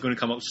 X and Y is going to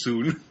come out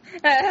soon.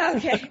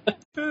 Okay.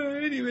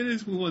 Anyway,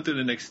 let's move on to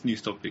the next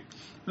news topic.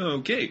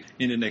 Okay,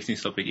 in the next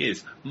news topic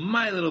is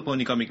My Little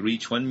Pony comic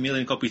reached 1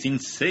 million copies in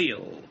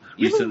sale.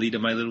 Recently, the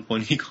My Little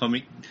Pony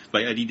comic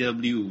by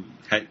IDW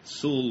had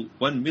sold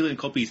 1 million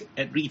copies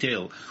at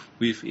retail.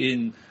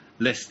 Within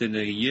less than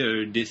a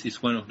year, this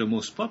is one of the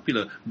most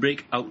popular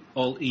breakout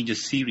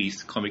all-ages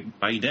series comic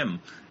by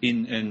them.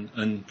 In an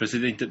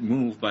unprecedented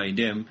move by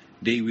them,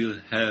 they will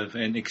have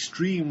an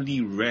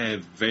extremely rare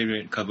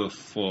variant cover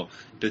for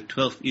the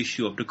 12th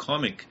issue of the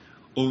comic.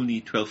 Only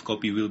 12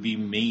 copies will be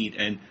made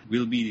and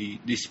will be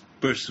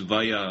dispersed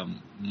via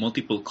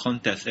multiple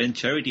contests and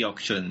charity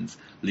auctions.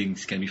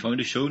 Links can be found in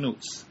the show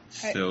notes.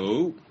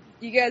 So,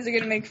 you guys are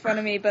gonna make fun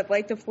of me, but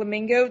like the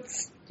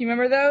flamingos, do you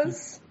remember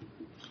those?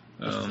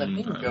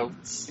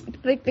 Goats.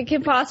 Like the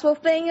Kim Possible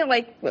thing,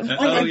 like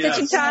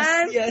Adventure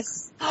Time.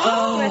 Yes.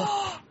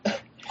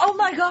 Oh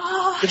my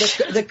god!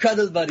 The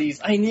Cuddle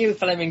Buddies. I knew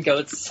Flaming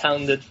Goats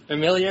sounded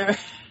familiar.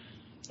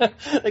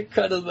 The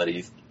Cuddle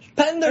Buddies.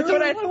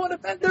 Pandaroo! I want a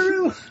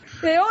Pandaroo!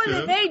 They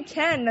only made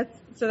 10,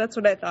 so that's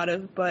what I thought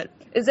of. But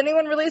is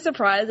anyone really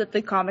surprised that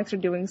the comics are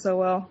doing so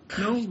well?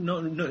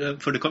 No.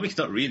 For the comics,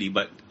 not really.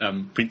 But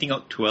printing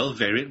out 12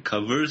 variant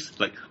covers,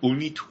 like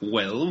only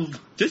 12.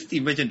 Just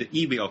imagine the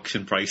eBay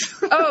auction price.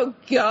 Oh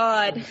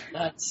God!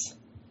 Nuts.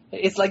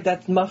 It's like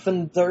that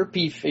Muffin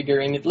Derpy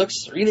figurine. It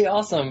looks really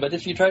awesome, but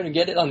if you try to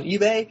get it on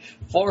eBay,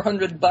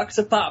 $400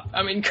 a pop.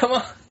 I mean, come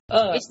on.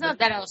 It's not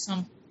that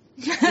awesome.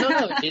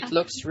 No, it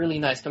looks really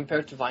nice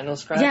compared to vinyl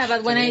scratch. Yeah,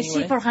 but when I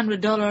see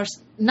 $400,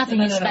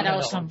 nothing is that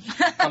awesome.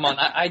 Come on,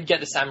 I'd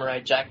get a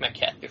Samurai Jack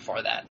maquette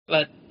before that.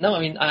 But no, I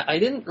mean, I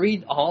didn't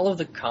read all of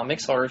the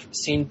comics or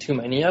seen too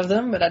many of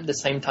them, but at the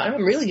same time,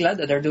 I'm really glad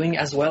that they're doing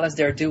as well as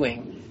they're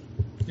doing.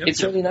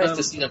 It's really nice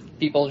to see that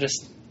people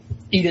just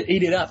eat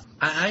it up.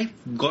 I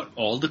got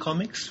all the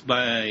comics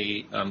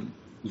via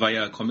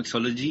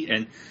Comixology,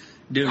 and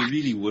they're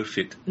really worth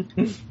it.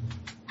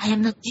 I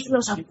am not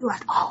jealous of you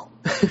at all.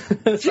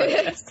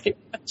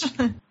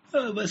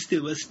 But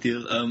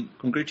still,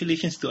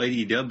 congratulations to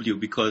IDW,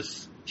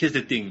 because here's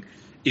the thing.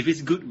 If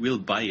it's good, we'll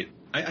buy it.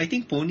 I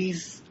think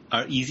ponies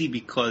are easy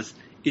because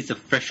it's a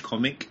fresh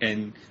comic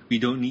and we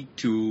don't need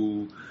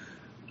to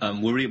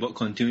worry about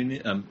continuity.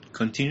 Is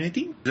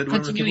that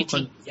what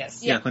Continuity.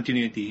 Yes. Yeah,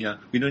 continuity. Yeah,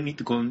 we don't need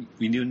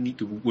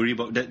to worry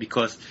about that,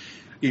 because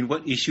in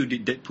what issue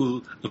did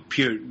Deadpool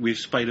appear with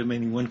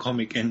Spider-Man in one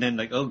comic, and then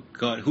like, oh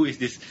God, who is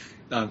this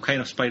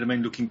kind of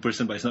Spider-Man looking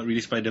person, but it's not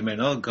really Spider-Man?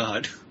 Oh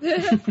God.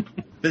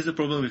 That's the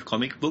problem with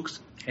comic books.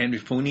 And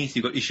with ponies,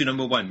 you got issue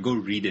number 1. Go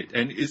read it.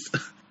 And it's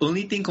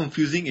only thing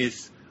confusing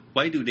is,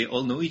 why do they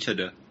all know each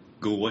other?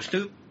 Go watch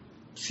the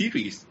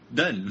series.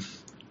 Done.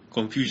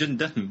 Confusion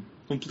done.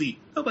 Complete.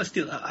 Oh, but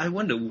still, I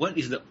wonder what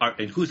is the art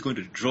and who's going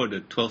to draw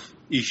the 12th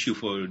issue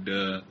for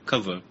the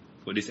cover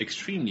for this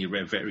extremely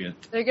rare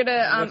variant. They're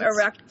gonna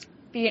erect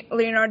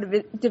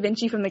Leonardo da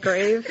Vinci from the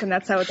grave, and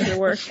that's how it's gonna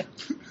work.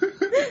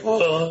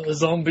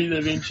 Zombie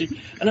Da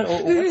Vinci. I don't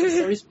know, what's the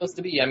story supposed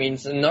to be? I mean,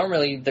 so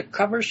normally the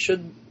cover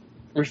should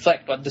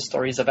reflect what the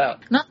story is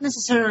about. Not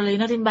necessarily,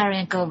 not in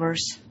variant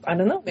covers. I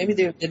don't know, maybe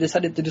they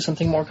decided to do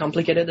something more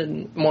complicated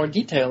and more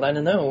detailed, I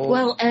don't know.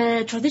 Well,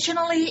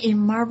 traditionally in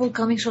Marvel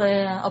Comics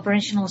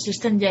operational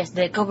system, yes,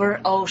 the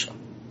cover almost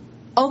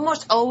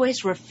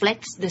always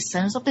reflects the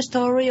sense of the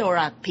story or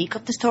a peak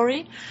of the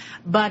story,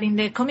 but in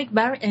the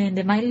in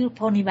the My Little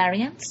Pony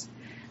variants,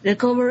 the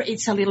cover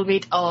is a little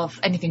bit of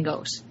anything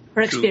goes.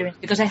 For experience,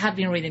 because I have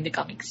been reading the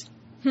comics.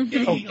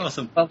 Okay,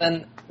 awesome. Well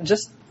then,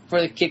 just for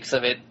the kicks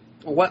of it,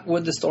 what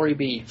would the story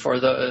be for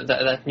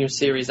that new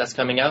series that's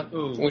coming out,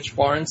 which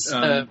warrants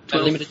a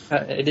limited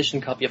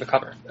edition copy of a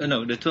cover?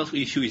 No, the 12th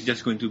issue is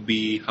just going to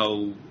be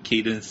how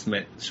Cadence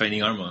met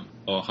Shining Armor,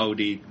 or how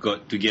they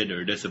got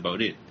together. That's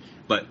about it.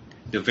 But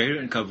the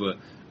variant cover,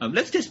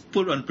 let's just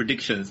put on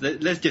predictions.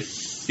 Let's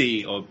just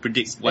say or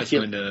predict what's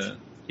going to...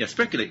 Yeah,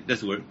 speculate. That's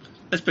the word.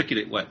 Let's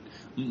speculate what.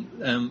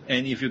 And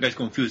if you guys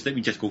confused, let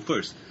me just go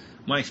first.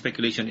 My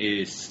speculation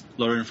is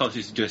Lauren Faust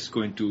is just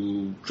going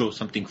to draw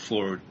something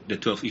for the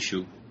 12th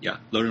issue. Yeah,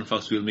 Lauren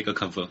Faust will make a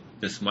cover.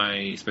 That's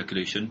my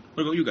speculation.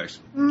 What about you guys?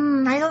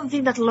 I don't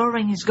think that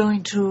Lauren is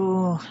going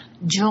to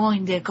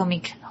join the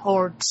comic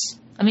hordes.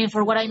 I mean,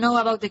 for what I know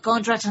about the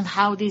contracts and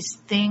how this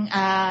thing,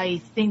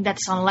 I think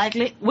that's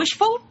unlikely.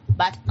 Wishful,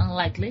 but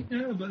unlikely.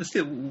 Yeah, but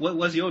still,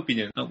 what's your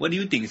opinion? What do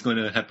you think is going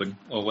to happen,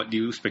 or what do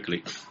you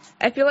speculate?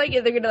 I feel like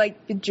they're gonna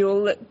like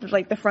bejewel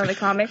like the front of the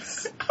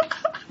comics,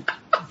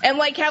 and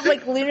like have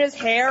like Luna's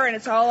hair, and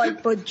it's all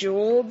like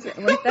bejeweled.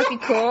 And, like, that'd be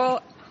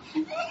cool.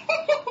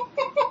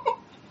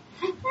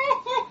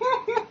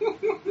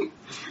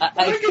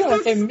 I feel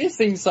like I'm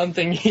missing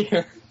something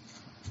here.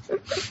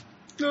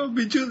 No,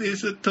 bejeweled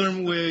is a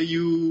term where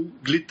you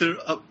glitter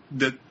up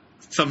the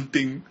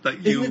something,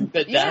 like you... Isn't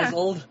it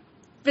bedazzled?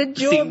 Yeah.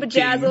 Bejeweled,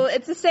 bedazzled,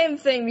 it's the same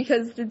thing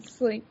because it's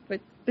like...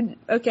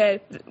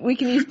 okay, we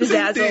can use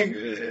bedazzled.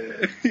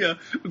 Yeah,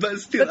 but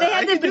still... But they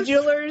had the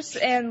bejewelers,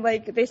 and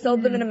like they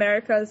sold them in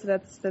America, so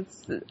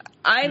that's...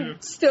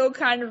 I'm still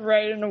kind of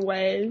right in a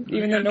way,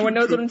 even though no one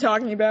knows what I'm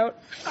talking about.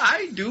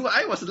 I do,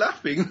 I was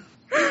laughing.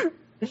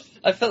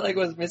 I felt like I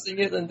was missing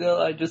it until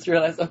I just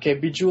realized, okay,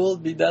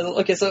 bejeweled,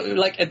 bedazzled. Okay, so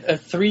like a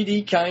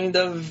 3D kind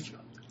of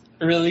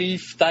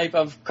relief type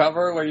of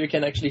cover where you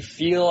can actually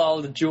feel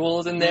all the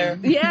jewels in there.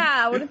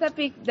 Yeah, wouldn't that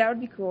be? That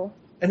would be cool.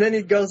 And then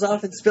it goes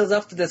off and spills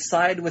off to the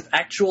side with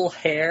actual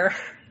hair.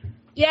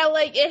 Yeah,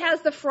 like it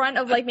has the front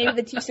of like maybe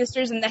the two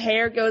sisters, and the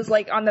hair goes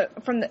like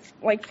from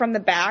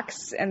the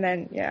backs, and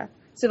then yeah.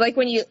 So like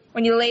when you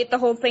lay the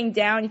whole thing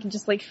down, you can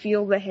just like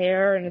feel the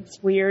hair, and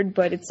it's weird,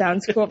 but it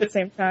sounds cool at the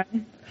same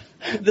time.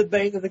 The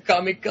bane of the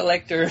comic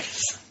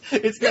collectors.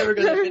 It's never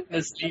going to fit in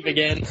the sleeve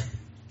again.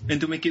 And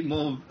to make it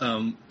more,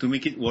 to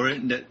make it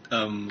warrant that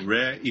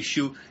rare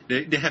issue,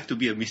 there have to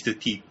be a Mr.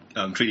 T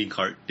trading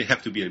card. There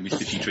have to be a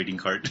Mr. T trading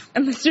card. A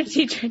Mr.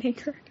 T trading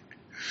card.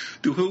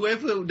 To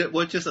whoever that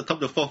watches atop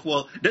the fourth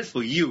wall, that's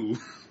for you.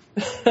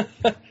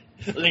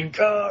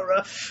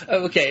 Linkara.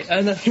 Okay,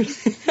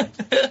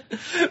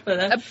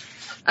 but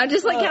I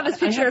just like have this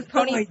picture of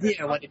Pony. I have no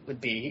idea what it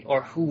would be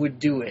or who would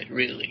do it,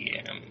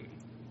 really.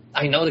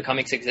 I know the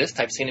comics exist.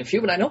 I've seen a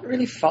few, but I don't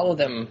really follow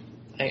them.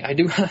 I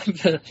do have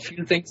a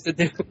few things to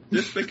do.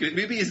 Just speculate.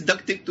 Maybe it's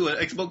duct taped to an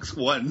Xbox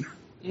One.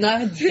 No,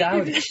 I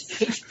doubt it.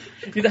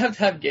 You'd have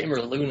to have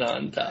Gamer Luna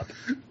on top.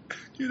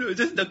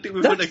 Just duct tape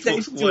with an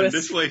Xbox One.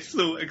 That's why it's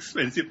so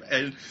expensive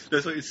and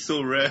that's why it's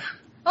so rare.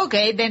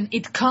 Okay, then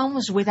it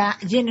comes with a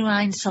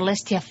genuine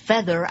Celestia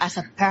feather as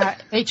a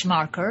page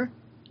marker.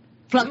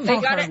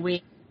 They got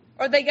it.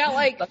 Or they got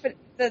like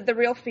the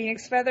real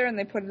Phoenix feather and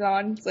they put it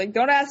on. It's like,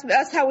 don't ask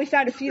us how we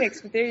found a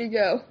Phoenix, but there you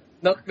go.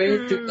 Not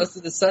very too close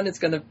to the sun, it's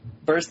going to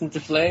burst into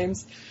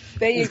flames.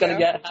 There you go. It's going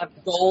to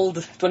have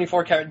gold,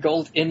 24 karat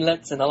gold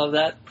inlets and all of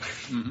that.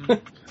 Mm-hmm.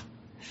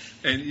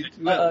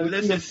 And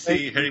let's just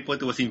say Harry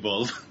Potter was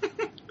involved.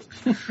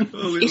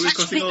 It's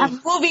actually a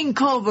moving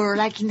cover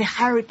like in the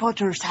Harry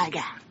Potter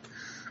saga.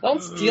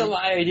 Don't steal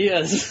my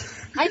ideas.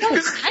 I'm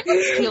not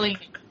stealing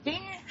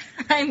anything.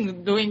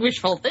 I'm doing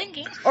wishful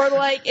thinking. Or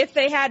like if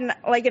they had an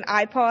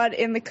iPod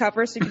in the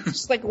cover, so you could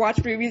just like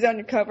watch movies on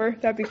your cover.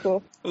 That'd be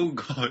cool. Oh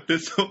god,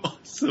 that's so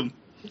awesome.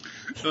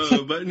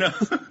 But no.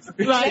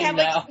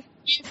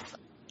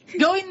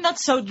 Going not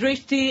so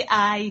drifty,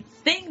 I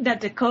think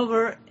that the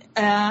cover,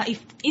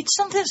 if it's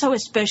something so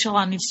special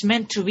and it's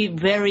meant to be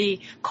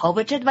very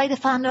coveted by the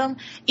fandom,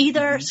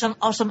 either some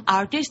awesome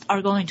artists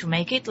are going to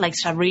make it, like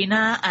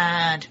Sabrina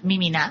and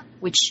Mimina,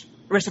 which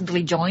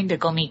recently joined the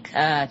comic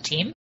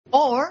team,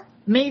 or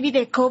maybe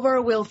the cover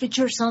will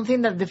feature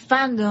something that the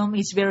fandom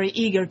is very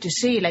eager to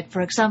see, like,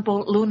 for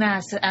example,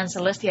 Luna and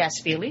Celestia as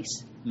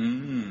Phyllis.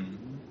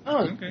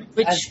 Oh, okay.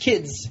 As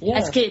kids. Yeah.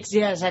 As kids,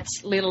 yes,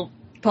 as little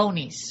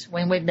ponies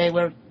when they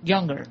were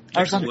younger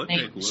or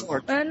something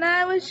short. When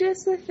I was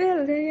just a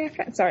filly.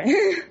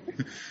 Sorry.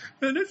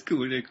 No, that's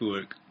cool. That could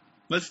work.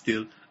 But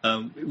still,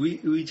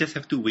 we just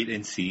have to wait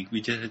and see.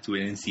 We just have to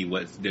wait and see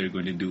what they're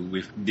going to do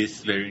with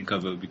this variant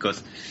cover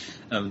because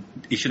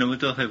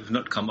Ishinomoto have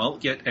not come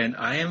out yet, and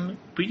I am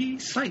pretty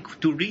psyched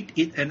to read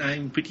it, and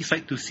I'm pretty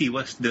psyched to see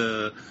what's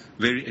the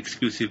very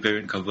exclusive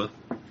variant cover.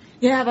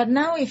 Yeah, but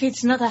now if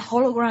it's not a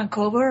hologram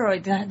cover or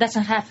it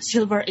doesn't have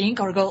silver ink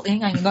or gold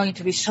ink, I'm going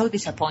to be so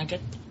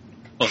disappointed.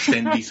 Or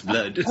Sandy's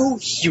blood. Oh,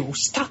 you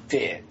stop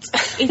it!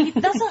 If it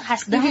doesn't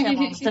have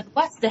diamonds, then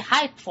what's the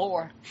hype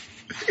for?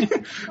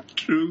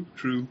 True.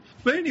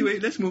 But anyway,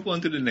 let's move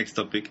on to the next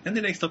topic. And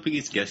the next topic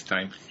is guest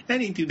time.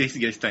 And in today's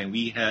guest time,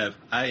 we have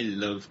I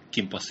love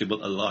Kim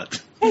Possible a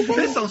lot.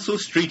 That sounds so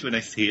strange when I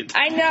say it.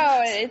 I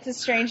know, it's a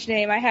strange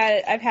name. I've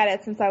had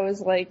it since I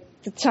was like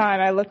the time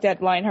I looked at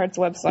Lionheart's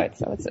website,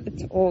 so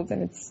it's old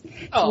and it's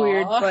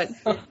weird. But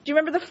do you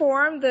remember the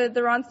forum, the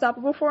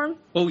Unstoppable forum?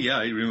 Oh yeah,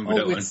 I remember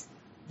that one.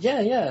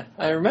 Yeah,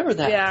 I remember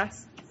that. Yeah.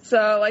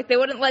 So, like, they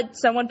wouldn't let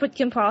someone put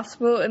Kim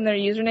Possible in their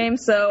username,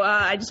 so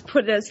I just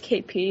put it as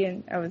KP,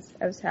 and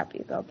I was happy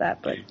about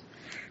that.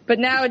 But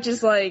now it's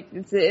just like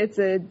it's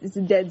a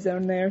dead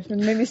zone there. It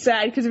made me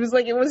sad because it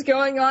was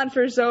going on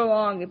for so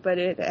long, but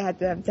it had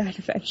to have died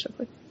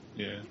eventually.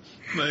 Yeah.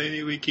 But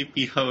anyway,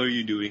 KP, how are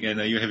you doing? And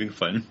are you having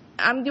fun?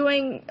 I'm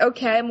doing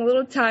okay. I'm a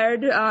little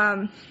tired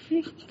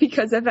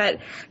because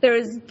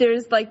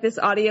there's like this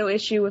audio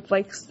issue with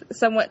like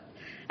somewhat.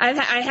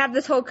 I have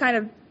this whole kind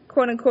of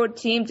quote-unquote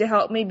team to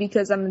help me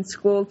because I'm in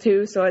school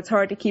too, so it's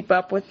hard to keep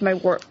up with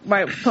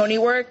my pony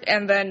work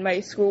and then my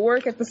school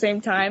work at the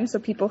same time, so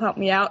people help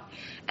me out.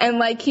 And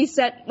like he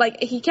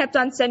kept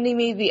on sending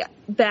me the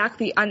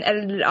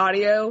unedited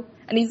audio,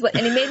 and he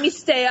made me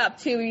stay up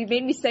too. He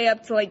made me stay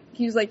up to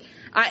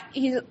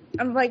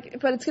I'm like,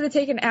 but it's gonna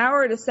take an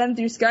hour to send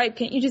through Skype.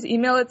 Can't you just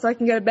email it so I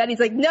can go to bed? He's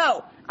like,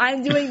 no,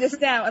 I'm doing this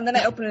now. And then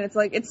I open it,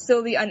 it's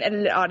still the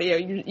unedited audio.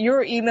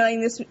 You're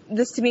emailing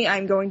this to me.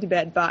 I'm going to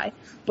bed. Bye.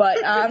 But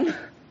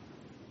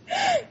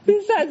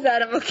besides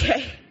that, I'm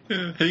okay.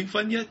 Having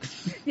fun yet?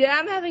 Yeah,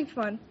 I'm having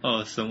fun.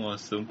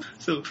 Awesome.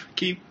 So,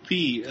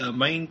 KP,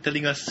 mind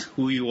telling us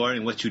who you are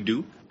and what you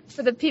do?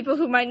 For the people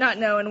who might not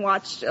know and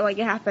watched like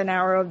a half an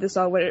hour of this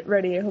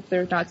already, I hope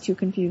they're not too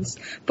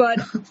confused. But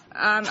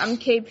I'm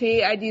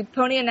KP. I do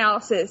pony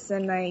analysis,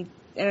 and I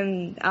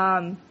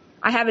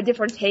have a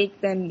different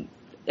take than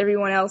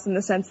everyone else in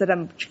the sense that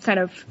I'm kind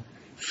of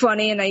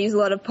funny and I use a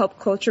lot of pop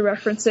culture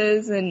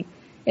references, and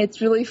it's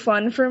really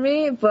fun for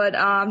me. But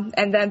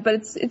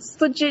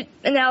it's legit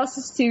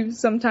analysis too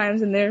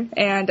sometimes in there,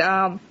 and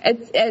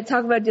I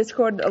talk about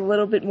Discord a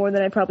little bit more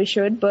than I probably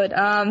should, but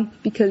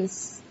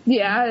because.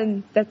 Yeah,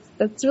 and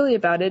that's really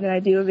about it, and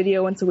I do a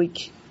video once a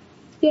week.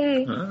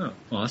 Yay. Ah,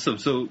 awesome.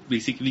 So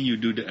basically you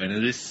do the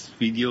analyst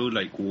video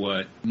like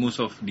what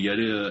most of the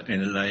other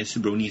analyzed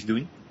bronies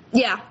doing?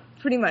 Yeah,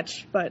 pretty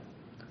much, but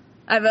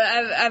I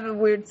have a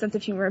weird sense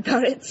of humor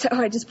about it, so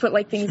I just put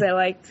like things I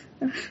liked.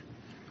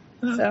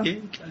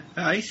 Okay.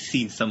 I've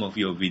seen some of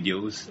your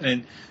videos,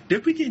 and they're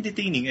pretty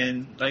entertaining,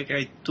 and like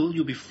I told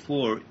you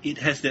before, it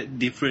has that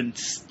different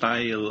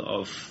style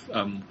of,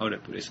 how do I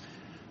put this?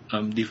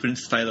 different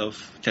style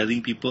of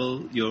telling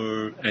people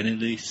your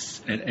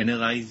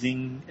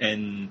analyzing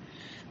and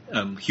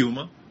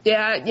humor?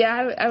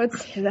 Yeah, I would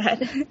say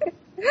that.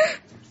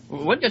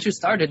 What got you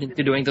started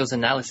into doing those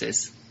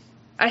analyses?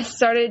 I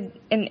started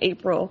in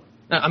April.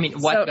 I mean,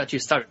 what got you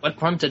started? What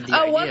prompted the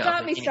idea what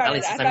got of me making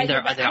started? analysis? I mean, there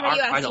are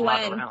quite a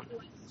lot around.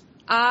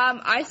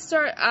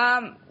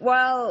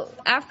 Well,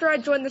 after I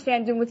joined the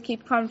fandom with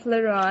KeepCon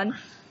later on,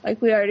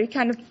 like we already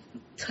kind of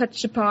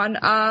touched upon,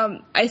 I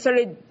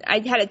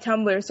had a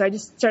Tumblr, so I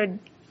just started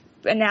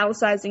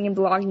analyzing and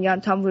blogging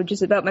on Tumblr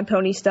just about my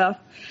pony stuff.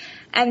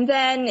 And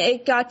then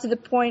it got to the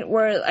point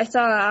where I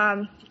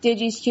saw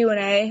Digi's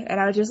Q&A, and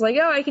I was just like,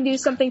 oh, I can do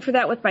something for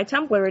that with my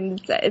Tumblr,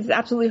 and it's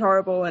absolutely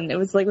horrible. And it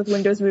was like with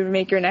Windows Movie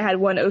Maker, and I had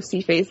one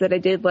OC face that I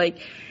did, like,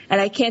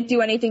 and I can't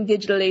do anything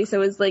digitally, so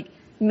it was like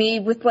me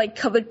with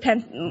like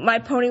my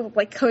pony with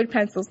like colored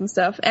pencils and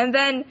stuff. And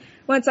then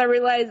once I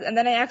realized, and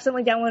then I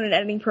accidentally downloaded an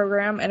editing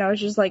program, and I was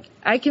just like,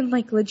 I can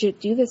like legit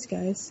do this,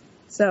 guys.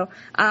 So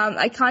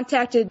I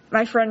contacted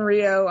my friend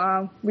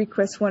Rio,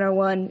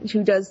 Request101,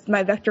 who does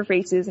my vector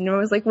faces, and I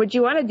was like, would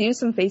you want to do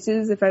some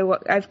faces if I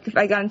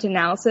got into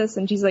analysis?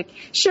 And she's like,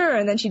 sure.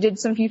 And then she did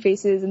some few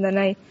faces, and then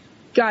I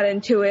got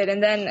into it.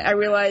 And then I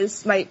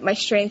realized my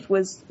strength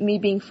was me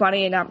being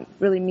funny and not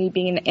really me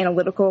being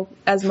analytical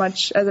as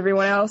much as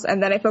everyone else.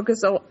 And then I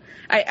focused so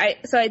I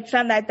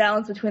found that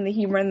balance between the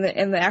humor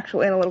and the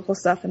actual analytical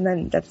stuff. And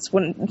then that's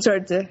when it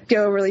started to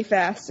go really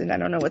fast, and I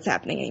don't know what's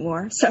happening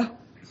anymore. So.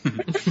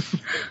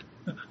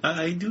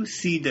 I do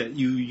see that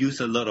you use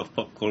a lot of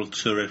pop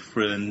culture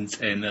reference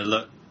and a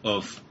lot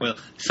of,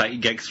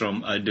 side gags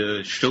from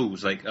other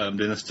shows, like the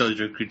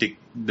Nostalgia Critic,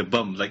 The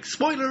Bum, like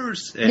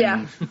spoilers! And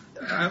yeah.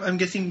 I'm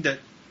guessing that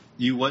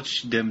you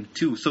watch them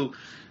too. So,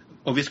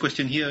 obvious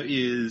question here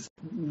is,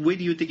 where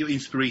do you take your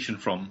inspiration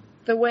from?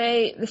 The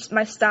way,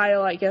 my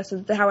style, I guess,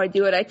 is how I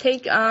do it. I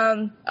take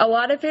a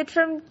lot of it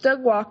from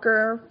Doug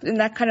Walker, in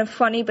that kind of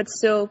funny but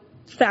still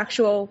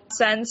factual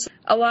sense.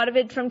 A lot of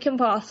it from Kim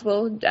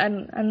Possible,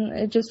 and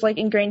it's just like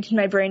ingrained in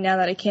my brain now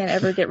that I can't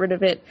ever get rid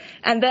of it.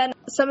 And then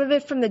some of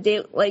it from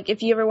like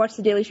if you ever watch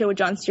The Daily Show with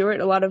Jon Stewart,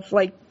 a lot of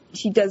like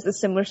he does a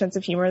similar sense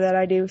of humor that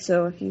I do.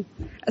 So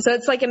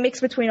it's like a mix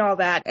between all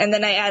that, and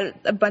then I add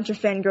a bunch of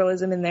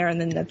fangirlism in there,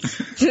 and then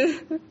that's.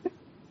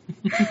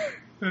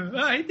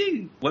 I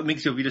think what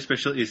makes your video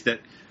special is that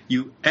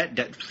you add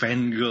that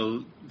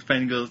fangirl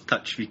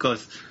touch,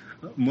 because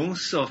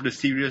most of the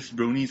serious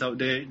bronies out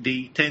there,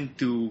 they tend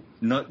to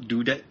not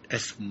do that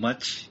as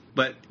much.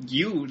 But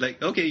you,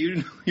 like, okay,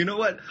 you know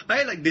what?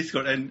 I like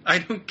Discord and I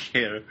don't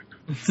care.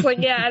 It's like,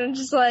 yeah, and I'm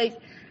just like,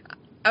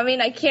 I mean,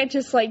 I can't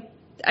just like,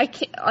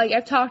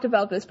 I've talked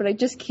about this, but I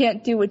just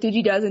can't do what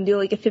Digi does and do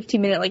like a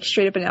 15-minute like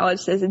straight up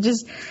analysis.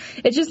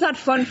 It's just not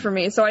fun for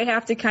me. So I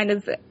have to kind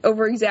of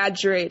over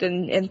exaggerate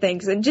and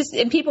things, and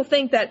people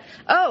think that,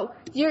 oh,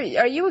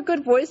 are you a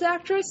good voice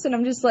actress? And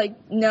I'm just like,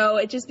 no,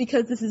 it's just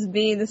because this is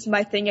me and this is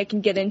my thing. I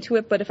can get into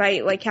it, but if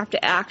I like have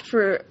to act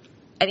for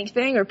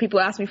anything or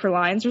people ask me for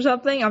lines or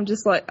something, I'm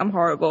just like, I'm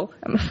horrible.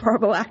 I'm a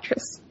horrible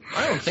actress.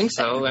 I don't think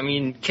so. I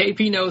mean,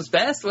 KP Knows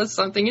Best was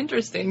something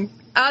interesting.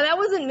 That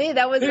wasn't me.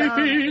 That was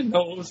KP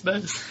Knows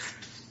Best.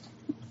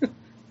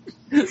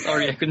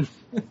 Sorry, I couldn't.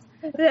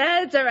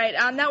 That's all right.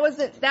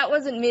 That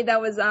wasn't me. That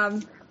was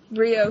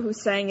Rio who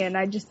sang it, and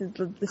I just did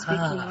the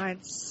speaking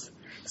lines.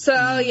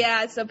 So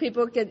yeah, so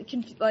people could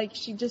like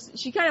she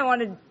kind of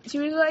wanted. She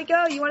was like,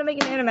 oh, you want to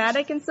make an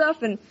animatic and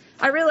stuff, and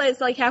I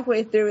realized like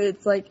halfway through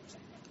it's like,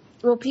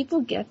 will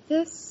people get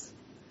this?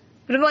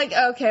 But I'm like,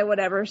 okay,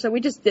 whatever. So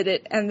we just did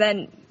it, and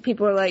then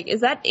people were like,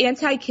 is that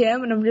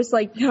anti-Kim? And I'm just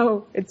like,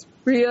 no, it's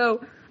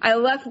Rio. I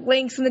left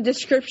links in the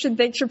description.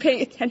 Thanks for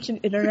paying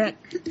attention, internet.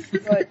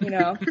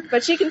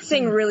 But she can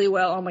sing really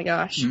well. Oh my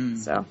gosh.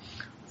 So.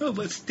 Oh,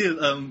 but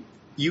still,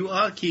 you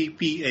are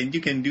KP and you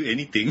can do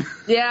anything.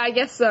 Yeah, I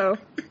guess so.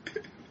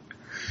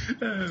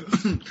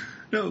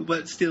 No,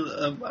 but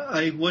still,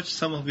 I watched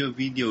some of your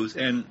videos,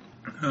 and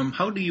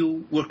how do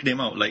you work them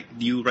out? Like,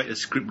 do you write a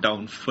script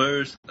down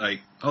first?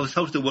 Like,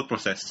 how's the work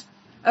process?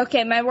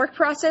 Okay, my work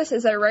process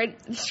is I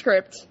write the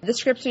script. The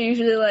scripts are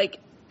usually like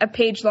a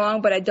page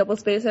long, but I double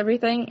space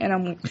everything,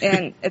 and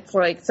it's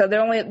like, so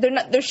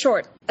they're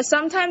short.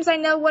 Sometimes I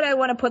know what I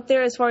want to put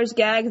there as far as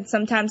gags, and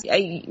sometimes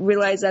I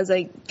realize as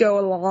I go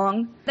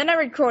along. Then I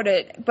record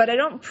it, but I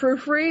don't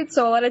proofread,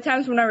 so a lot of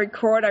times when I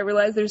record, I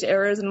realize there's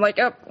errors, and I'm like,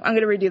 oh, I'm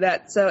gonna redo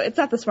that. So it's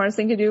not the smartest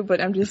thing to do, but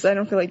I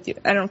don't feel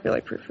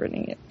like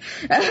proofreading it.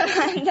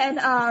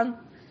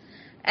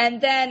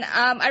 and then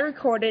I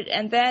record it,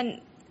 and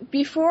then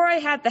before I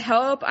had the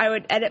help, I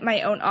would edit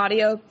my own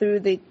audio through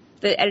the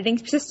editing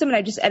system, and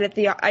I just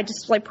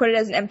put it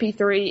as an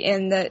MP3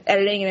 in the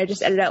editing, and I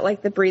just edit out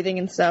like the breathing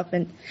and stuff,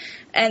 and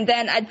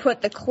then I'd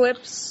put the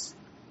clips,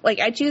 like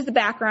I choose the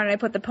background and I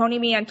put the pony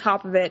me on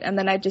top of it, and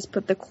then I just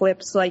put the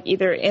clips like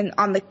either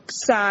on the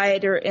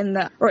side or in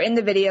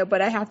the video,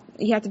 but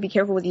you have to be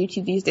careful with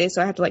YouTube these days,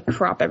 so I have to like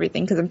crop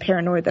everything because I'm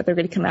paranoid that they're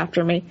going to come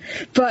after me.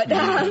 But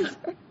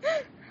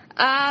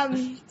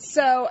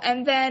So,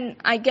 and then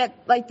I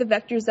get, like, the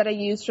vectors that I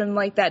use from,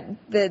 like,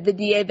 the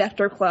DA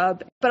Vector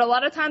Club. But a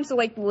lot of times,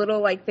 like,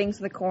 little, like, things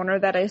in the corner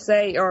that I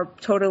say are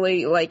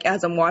totally, like,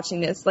 as I'm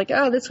watching this, like,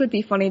 oh, this would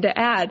be funny to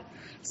add.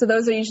 So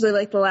those are usually,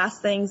 like, the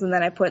last things, and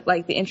then I put,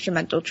 like, the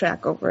instrumental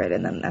track over it,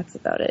 and then that's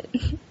about it.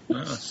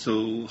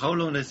 So how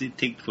long does it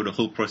take for the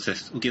whole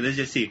process? Okay, let's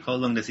just say, how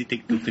long does it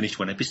take to finish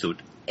one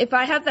episode? If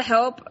I have the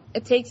help,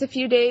 it takes a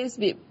few days,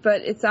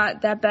 but it's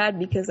not that bad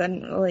because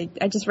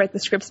I just write the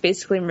scripts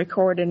basically and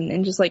record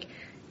and just like,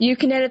 you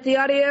can edit the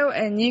audio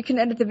and you can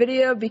edit the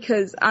video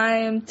because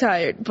I'm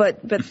tired.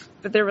 But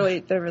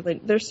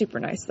they're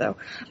super nice though.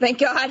 Thank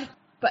God.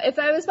 But if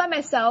I was by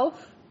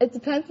myself, it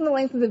depends on the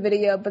length of the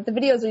video, but the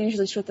videos are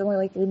usually short, they're only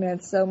like 3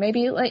 minutes, so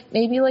maybe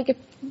 3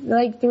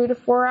 to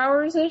 4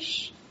 hours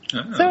ish.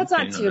 So it's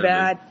not too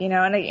bad, you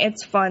know, and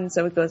it's fun,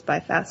 so it goes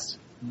by fast.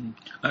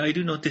 I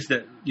do notice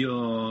that your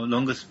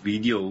longest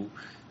video,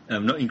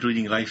 not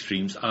including live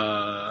streams,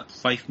 are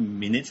 5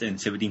 minutes and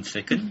 17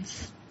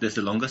 seconds. That's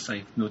the longest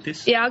I've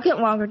noticed. Yeah, I'll get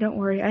longer. Don't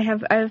worry. I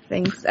have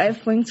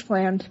things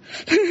planned.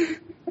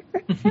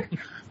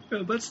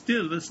 But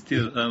still,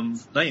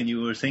 Lion,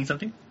 you were saying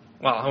something?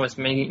 Well, I was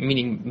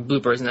meaning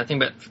bloopers and nothing,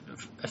 but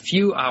a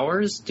few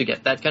hours to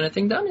get that kind of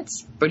thing done.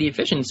 It's pretty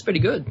efficient. It's pretty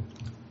good.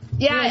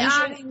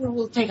 Yeah, usually it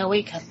will take a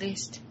week at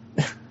least.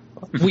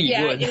 We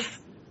would.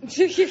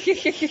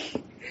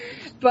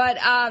 But,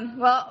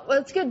 well,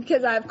 it's good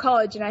because I have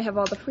college and I have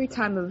all the free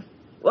time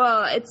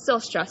well, it's still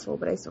stressful,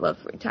 but I still have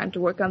free time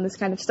to work on this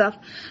kind of stuff.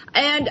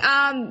 And,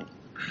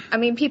 I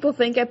mean, people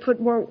think I put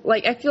more,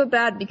 like, I feel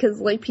bad because,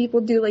 like,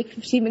 people do, like,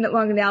 15-minute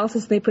long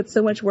analysis and they put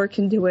so much work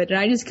into it. And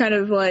I just kind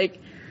of, like,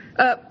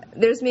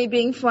 there's me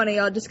being funny.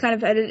 I'll just kind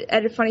of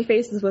edit funny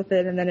faces with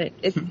it, and then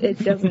it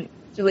doesn't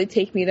really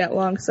take me that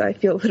long, so I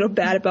feel a little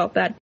bad about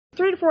that.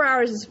 3 to 4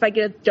 hours is if I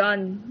get it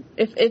done.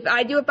 If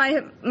I do it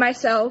by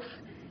myself,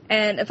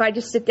 and if I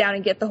just sit down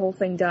and get the whole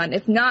thing done.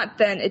 If not,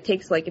 then it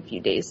takes like a few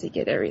days to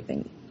get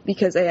everything,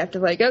 because I have to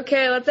like,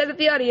 okay, let's edit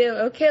the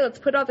audio. Okay, let's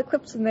put all the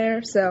clips in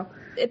there. So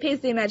it pays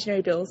the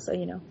imaginary bills, so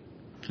you know.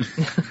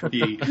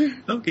 Yeah.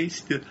 Okay,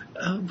 still.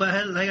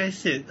 But like I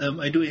said,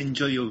 I do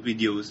enjoy your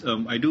videos.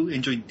 I do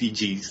enjoy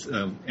DG's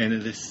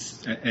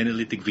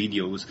analytic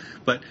videos.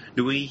 But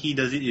the way he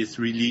does it is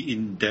really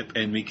in-depth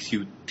and makes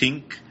you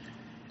think.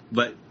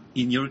 But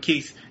in your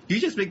case,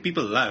 you just make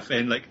people laugh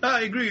and like,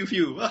 I agree with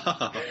you.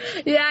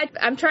 Yeah,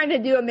 I'm trying to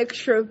do a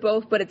mixture of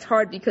both, but it's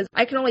hard because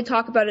I can only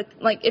talk about it,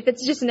 like, if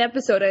it's just an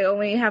episode, I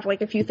only have,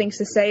 like, a few things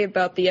to say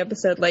about the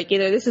episode, like,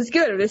 either this is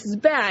good or this is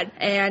bad,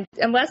 and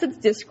unless it's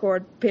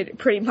Discord,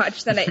 pretty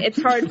much, then it's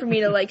hard for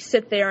me to, like,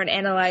 sit there and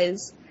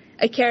analyze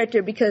a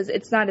character because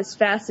it's not as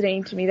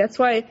fascinating to me. That's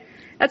why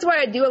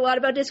I do a lot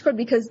about Discord,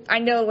 because I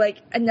know, like,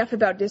 enough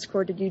about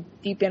Discord to do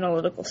deep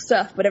analytical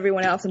stuff, but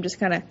everyone else I'm just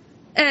kind of,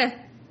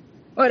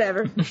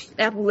 whatever.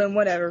 Apple Bloom,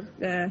 whatever.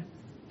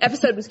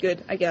 Episode was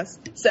good, I guess.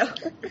 So.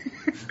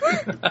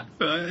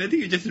 I think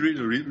you just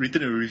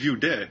written a review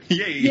there.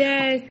 Yay!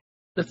 Yay!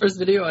 The first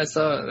video I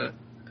saw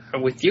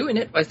with you in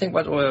it, I think,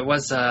 what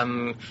was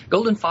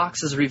Golden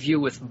Fox's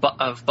review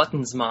of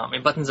Button's mom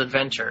in Button's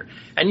Adventure,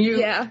 and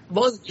you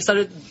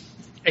started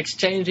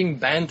exchanging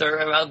banter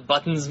about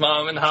Button's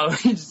mom and how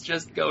he's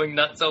just going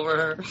nuts over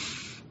her.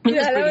 It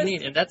was pretty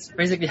neat, and that's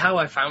basically how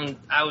I found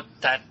out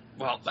that.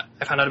 Well,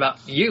 I found out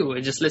about you.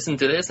 I just listened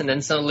to this, and then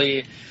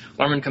suddenly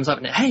Norman comes up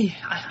and, hey,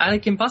 I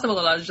like Impossible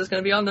a lot. It's just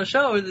going to be on the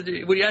show. Would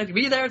you like to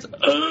be there? It's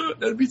like,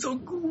 that'd be so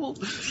cool.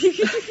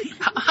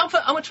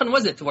 How much fun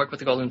was it to work with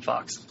the Golden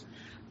Fox?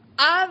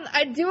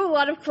 I do a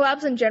lot of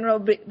collabs in general,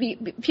 but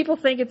people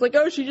think it's like,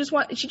 oh, she just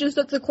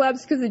does the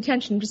collabs because of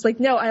attention. Just like,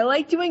 no, I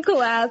like doing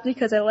collabs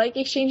because I like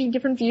exchanging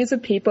different views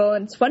of people,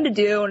 and it's fun to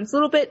do, and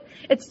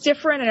it's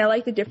different, and I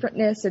like the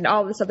differentness and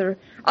all these other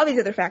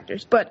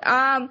factors. But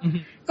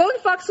Golden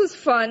Fox was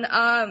fun.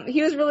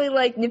 He was really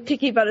like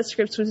nitpicky about his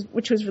scripts,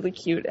 which was really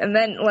cute. And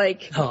then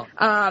like,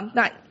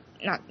 not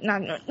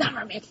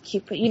romantic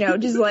cute, but you know,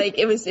 just like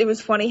it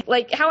was funny.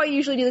 Like how I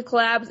usually do the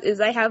collabs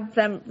is I have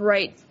them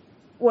write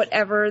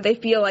whatever they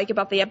feel like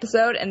about the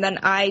episode, and then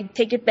I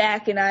take it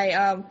back and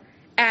I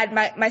add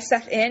my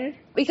stuff in,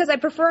 because I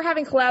prefer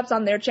having collabs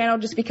on their channel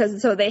just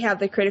because so they have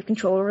the creative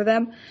control over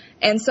them.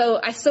 And so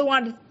I still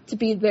want it to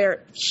be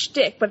their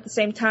shtick, but at the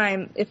same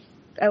time, if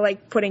I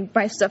like putting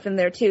my stuff in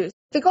there too.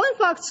 The Golden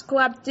Fox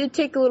collab did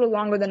take a little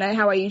longer than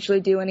how I usually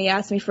do, and he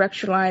asked me for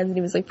extra lines, and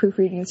he was like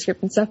proofreading the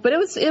script and stuff. But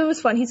it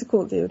was fun. He's a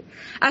cool dude.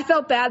 I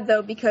felt bad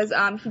though because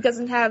he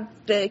doesn't have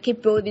the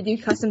capability to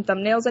do custom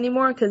thumbnails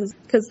anymore because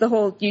the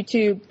whole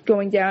YouTube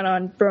going down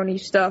on Brony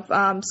stuff.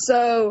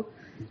 So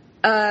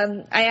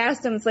I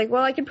asked him, it's like,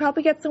 well, I could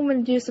probably get someone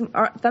to do some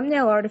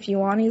thumbnail art if you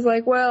want. He's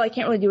like, well, I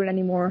can't really do it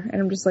anymore,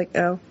 and I'm just like,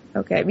 oh,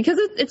 okay, because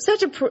it's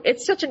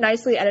such a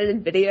nicely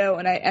edited video,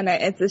 and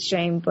it's a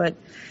shame, but.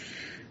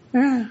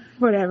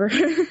 Whatever.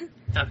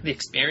 The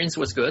experience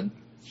was good.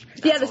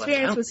 Yeah, the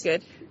experience was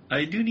good.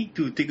 I do need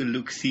to take a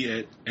look-see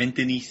at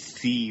Anthony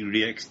C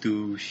reacts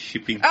to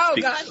shipping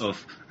pics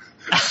of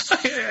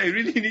I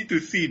really need to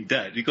see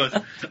that because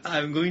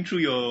I'm going through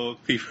your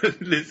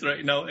favorite list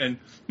right now, and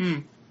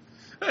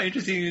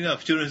interesting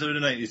enough, Children of the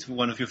Night is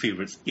one of your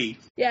favorites. Yay.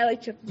 Yeah, I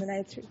like Children of the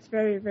Night. It's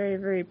very, very,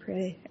 very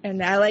pretty,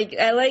 and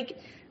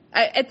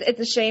it's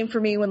a shame for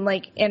me when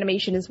like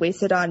animation is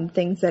wasted on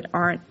things that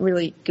aren't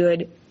really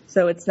good.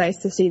 So it's nice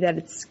to see that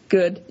it's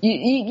good.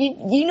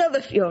 You know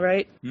the feel,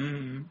 right?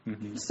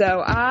 Mm-hmm.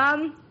 So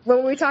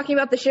were we talking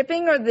about the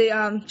shipping or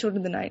the Children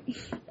of the Night?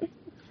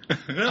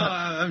 No,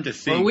 I'm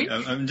just saying.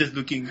 I'm just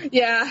looking.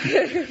 Yeah.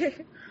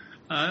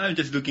 I'm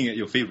just looking at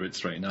your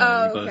favorites right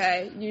now. Oh,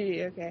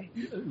 okay.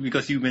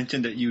 Because you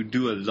mentioned that you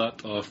do a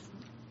lot of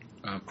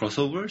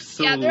crossovers.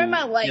 So, yeah, they're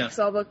my likes.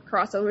 All the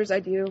crossovers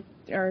I do.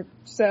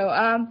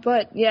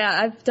 But yeah,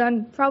 I've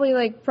done probably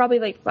like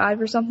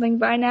 5 or something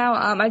by now.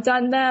 I've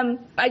done them.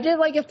 I did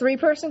like a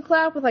 3-person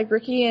collab with like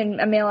Ricky and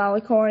Emil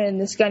Alicorn and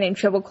this guy named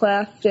Triple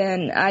Clef,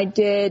 and I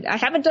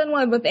haven't done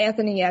one with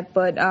Anthony yet,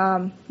 but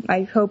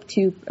I hope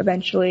to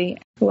eventually.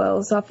 Who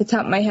else off the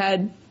top of my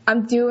head?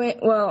 I'm doing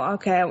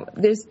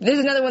there's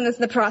another one that's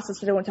in the process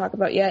that I won't talk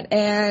about yet,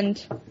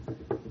 and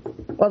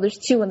there's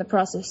 2 in the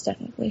process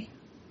technically.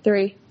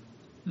 3.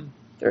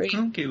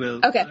 Okay, well,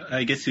 okay.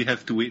 I guess we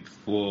have to wait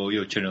for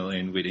your channel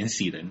and wait and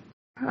see then.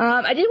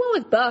 I did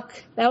one with Buck.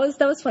 That was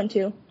fun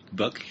too.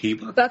 Buck? Hey,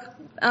 Buck?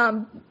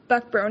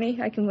 Buck Brony.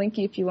 I can link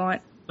you if you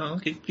want. Oh,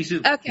 okay. Please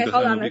do. Okay,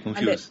 hold on. I'm a bit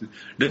confused.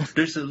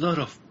 There's a lot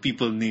of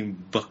people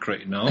named Buck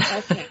right now.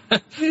 Okay.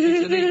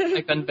 Usually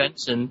a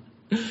convention.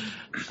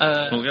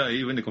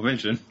 Even the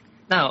convention.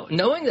 Now,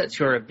 knowing that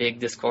you're a big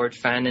Discord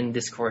fan and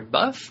Discord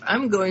buff,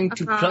 I'm going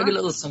to plug a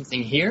little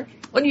something here.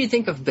 What do you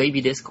think of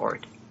Baby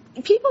Discord?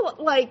 People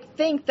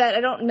think that I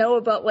don't know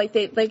about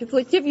it's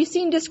like, have you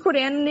seen Discord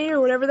Animated or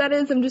whatever that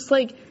is? I'm just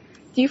like,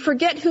 do you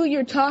forget who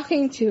you're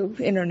talking to,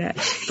 internet?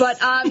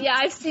 But yeah,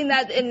 I've seen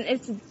that and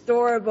it's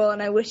adorable,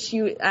 and I wish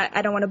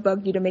I don't want to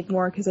bug you to make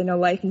more because I know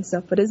life and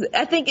stuff. But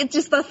I think it's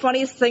just the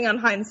funniest thing on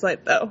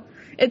hindsight, though.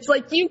 It's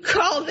like you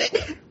called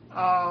it.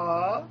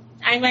 Oh,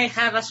 I may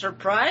have a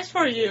surprise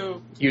for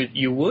you.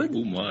 You would?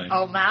 Oh my.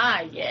 Oh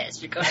my, yes,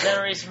 because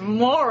there is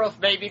more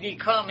of Baby D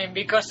coming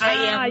because I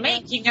am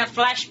making a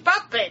flash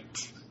puppet.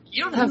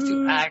 You don't have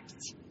to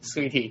act,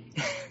 sweetie.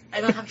 I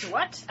don't have to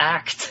what?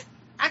 Act.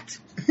 Act?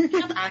 I'm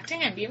not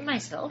acting, I'm being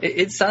myself.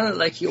 It sounded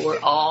like you were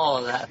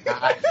all that.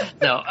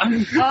 No.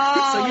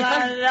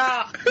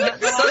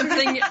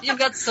 You've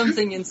got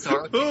something in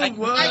store. Oh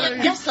my.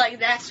 Just like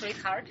that,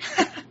 sweetheart.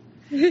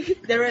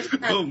 There is.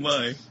 Oh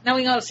my! Now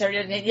in all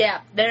seriousness, yeah,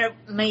 there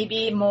may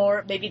be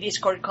more Baby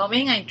Discord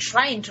coming. I'm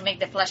trying to make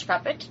the Flash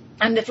Puppet,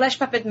 and the Flash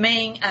Puppet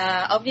main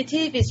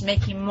objective is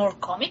making more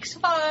comics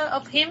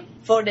of him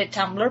for the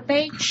Tumblr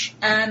page,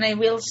 and I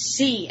will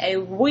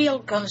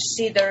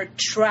consider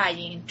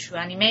trying to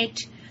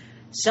animate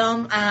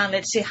some, and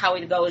let's see how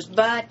it goes.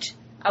 But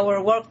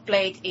our work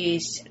plate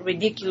is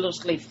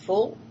ridiculously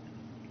full.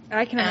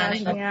 I can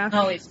imagine, yeah. I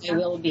don't know if I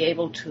will be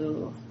able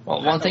to...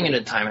 Well, one thing at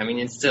a time. I mean,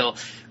 I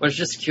was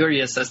just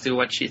curious as to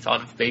what she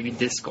thought of Baby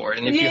Discord,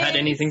 and if you had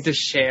anything to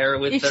share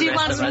with the rest of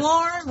us. If she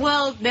wants more,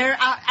 well,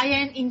 I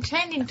am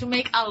intending to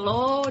make a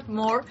lot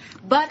more,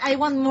 but I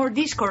want more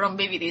Discord on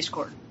Baby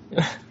Discord.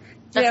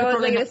 Yeah, what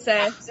was I going to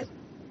say?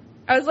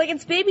 I was like,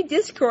 it's Baby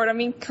Discord. I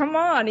mean, come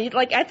on.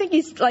 I think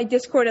he's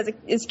Discord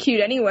is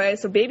cute anyway.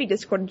 So Baby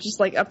Discord is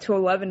just up to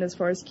 11 as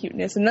far as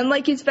cuteness. And then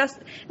he's best.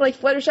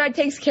 Fluttershy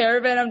takes care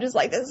of it. I'm just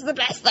this is the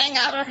best thing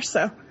ever.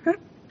 So,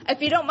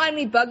 if you don't mind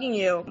me bugging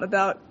you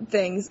about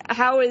things,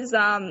 how is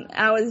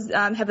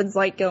Heaven's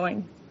Light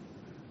going?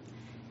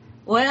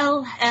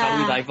 Well,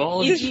 shall we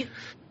divulge?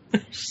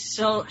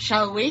 So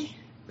shall we?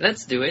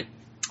 Let's do it.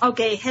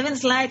 Okay,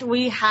 Heaven's Light.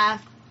 We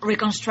have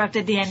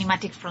reconstructed the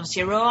animatic from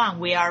zero, and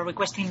we are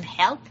requesting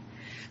help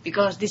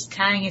because this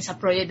time it's a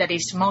project that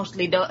is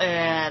mostly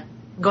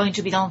going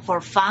to be done for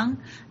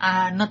fun,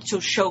 not to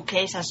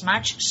showcase as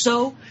much,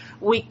 so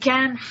we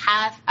can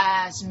have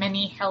as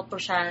many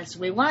helpers as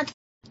we want.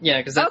 Yeah,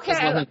 because that was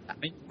one of the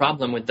main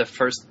problem with the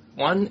first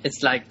one.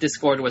 It's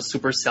Discord was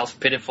super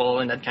self-pitiful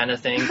and that kind of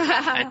thing,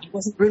 and it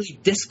wasn't really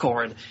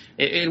Discord.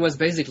 It was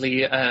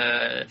basically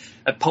a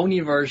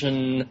pony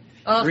version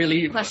of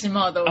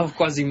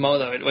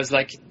Quasimodo. It was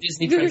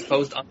Disney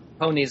transposed on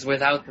ponies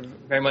without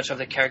very much of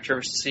the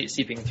characters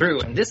seeping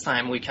through. And this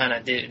time we kind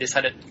of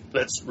decided,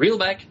 let's reel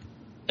back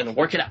and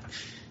work it out.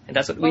 And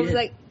that's what we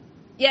did.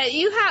 Yeah,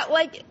 you have,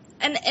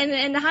 and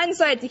in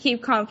hindsight, to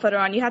keep Flutter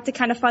on, you have to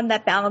kind of find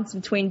that balance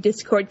between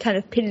Discord kind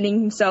of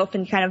pitying himself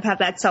and kind of have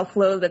that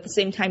self-loathe at the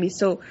same time he's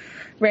so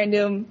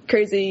random,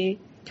 crazy,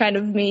 kind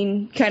of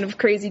mean, kind of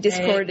crazy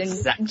Discord,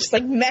 exactly. And just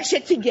mesh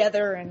it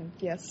together, and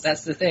yes.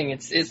 That's the thing.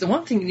 It's the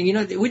one thing,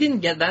 we didn't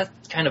get that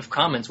kind of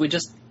comments. We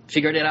just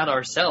figured it out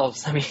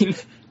ourselves. I mean...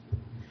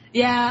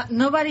 Yeah,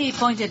 nobody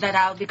pointed that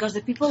out because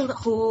the people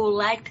who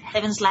liked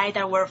Heaven's Light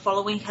and were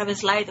following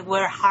Heaven's Light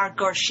were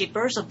hardcore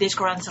shippers of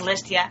Discord and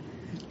Celestia.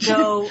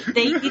 So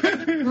they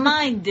didn't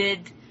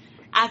minded,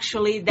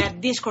 actually, that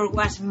Discord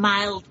was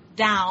mild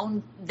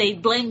down. They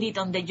blamed it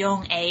on the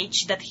young age,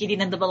 that he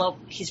didn't develop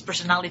his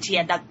personality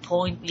at that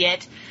point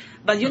yet.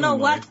 But you know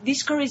what?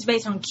 Discord is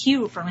based on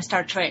Q from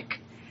Star Trek.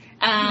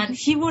 And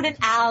he wouldn't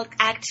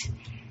act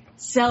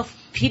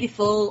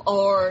self-pitiful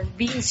or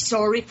being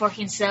sorry for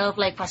himself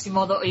like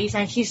Quasimodo is,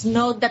 and he's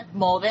not that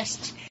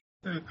modest.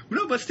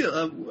 No, but still,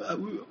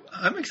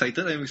 I'm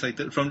excited. I'm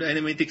excited. From the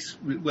animatics,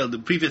 well, the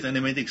previous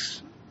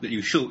animatics that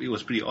you showed, it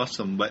was pretty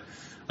awesome. But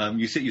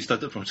you said you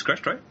started from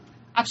scratch, right?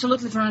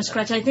 Absolutely from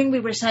scratch. I think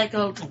we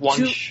recycled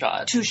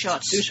two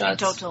shots in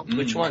total.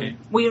 Which one? Okay.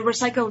 We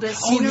recycled the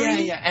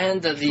scenery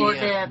and the for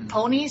the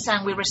ponies,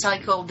 and we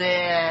recycled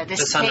the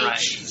stage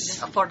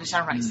sunrise. for the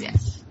sunrise.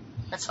 Yes,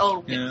 that's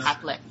all we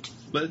have left.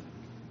 But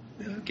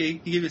okay,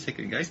 give me a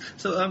second, guys.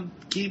 So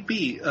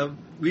KP,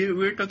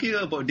 we're talking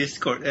about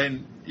Discord,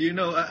 and you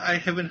know I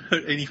haven't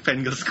heard any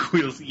fangirl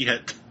squeals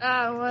yet.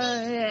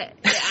 I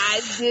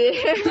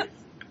did.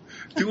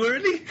 Too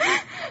early?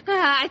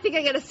 I think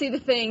I gotta see the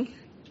thing.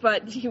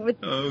 But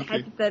okay.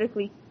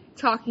 hypothetically,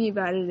 talking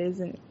about it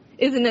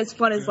isn't as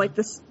fun as like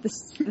the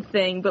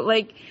thing. But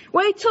like,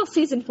 wait till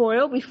season 4;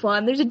 it'll be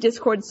fun. There's a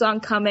Discord song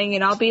coming,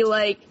 and I'll be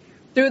like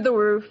through the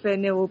roof,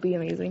 and it will be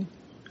amazing.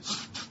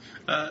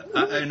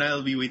 And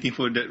I'll be waiting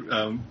for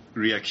that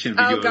reaction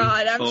video. Oh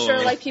God, I'm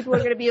sure like people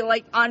are gonna be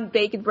like on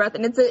bated breath,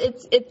 and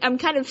I'm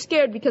kind of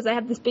scared because I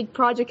have this big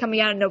project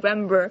coming out in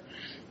November,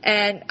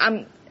 and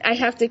I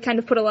have to kind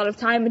of put a lot of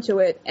time into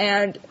it,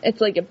 and it's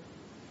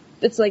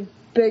like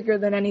bigger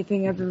than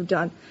anything I've ever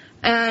done.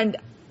 And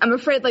I'm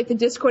afraid like the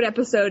Discord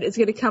episode is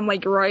going to come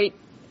like right,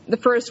 the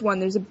first one,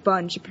 there's a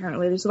bunch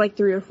apparently. There's like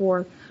 3 or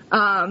 4.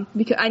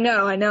 Because I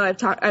know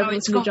I've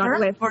listened to John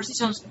Play. For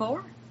season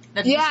 4?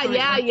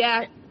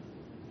 Yeah.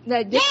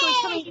 That Discord's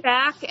coming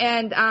back,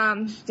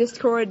 and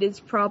Discord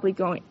is probably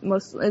going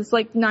it's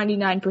like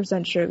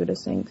 99% sure that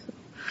it's saying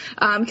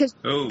so.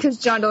 Because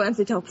John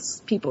Delancey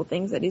tells people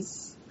things that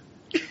he's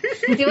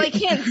they like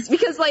hints,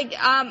 because like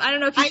I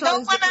don't know if you saw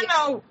don't want to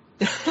know.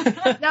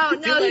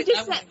 No, he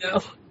just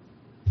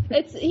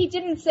said he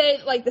didn't say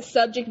like the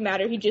subject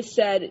matter. He just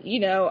said,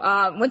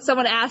 when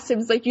someone asked him,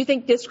 it's like, do you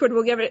think Discord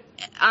will give it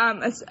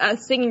a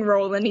singing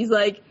role? And he's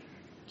like,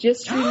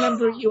 just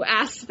remember you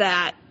asked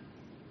that.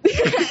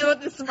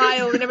 With a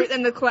smile,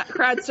 and the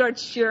crowd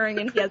starts cheering,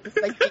 and he has this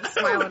like big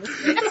smile on his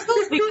face. That's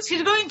cool, because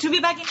he's going to be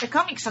back in the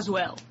comics as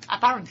well,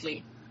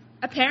 apparently.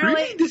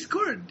 Really?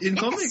 Discord in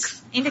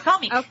comics? In the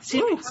comics.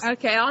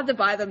 Okay, I'll have to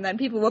buy them then.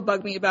 People will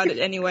bug me about it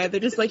anyway.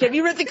 They're just like, have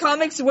you read the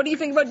comics? What do you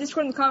think about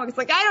Discord in the comics?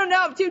 Like, I don't know.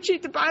 I'm too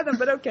cheap to buy them,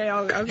 but okay,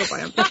 I'll go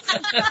buy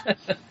them.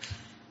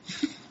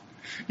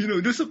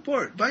 Do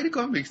support. Buy the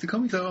comics. The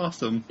comics are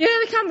awesome. Yeah,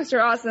 the comics are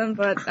awesome,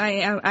 but I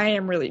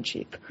am really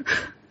cheap.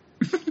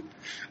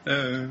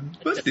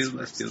 But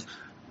still.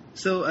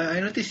 So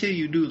I noticed here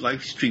you do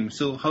live streams.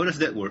 So how does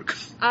that work?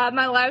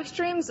 My live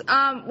streams,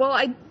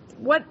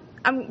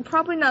 I'm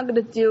probably not going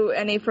to do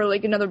any for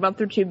like another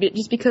month or two,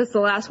 just because the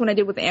last one I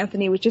did with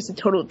Anthony was just a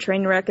total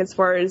train wreck as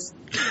far as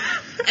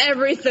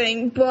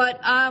everything.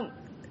 But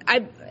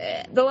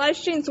the live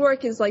streams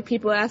work is like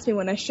people ask me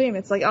when I stream.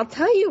 It's like, I'll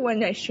tell you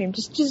when I stream.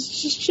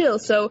 Just chill.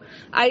 So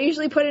I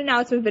usually put an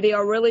announcement video,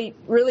 a really,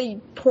 really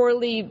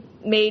poorly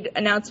made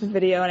announcement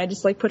video, and I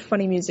just like put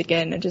funny music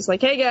in and just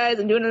like, hey guys,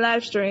 I'm doing a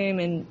live stream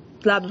and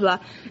blah blah blah.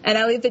 And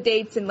I leave the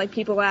dates, and like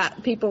people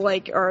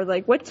like are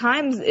like, what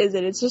times is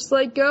it? It's just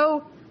like,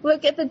 go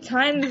look at the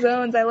time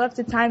zones. I left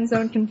a time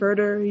zone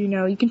converter.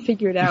 You can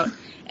figure it out.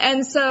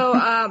 And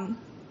so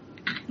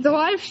the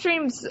live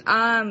streams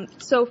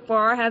so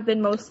far have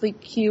been mostly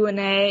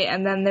Q&A,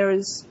 and then there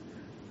was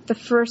the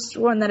first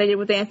one that I did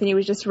with Anthony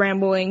was just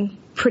rambling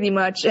pretty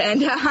much.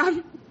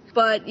 And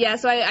but yeah,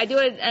 so I do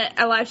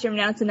a live stream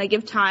announcement. I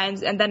give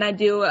times, and then I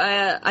do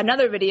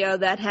another video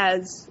that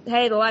has,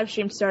 hey, the live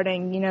stream's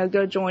starting.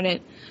 Go join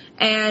it.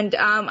 And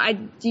I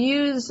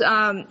use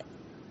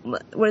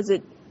what is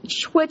it?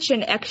 Twitch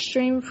and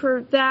Xstream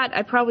for that.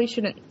 I probably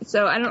shouldn't.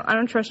 So I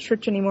don't trust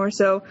Twitch anymore.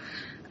 So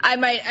I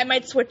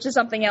might switch to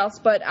something else.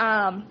 But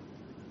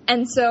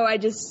and so I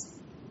just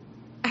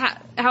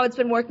how it's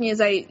been working is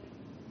I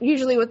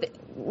usually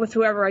with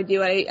whoever I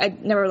do, I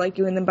never like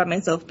doing them by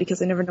myself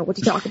because I never know what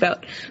to talk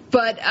about.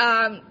 But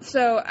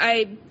so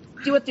I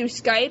do it through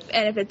Skype,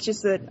 and if it's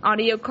just an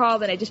audio call,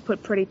 then I just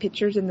put pretty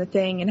pictures in the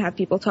thing and have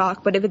people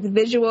talk. But if it's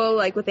visual,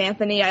 like with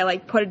Anthony, I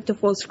like put it to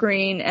full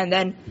screen, and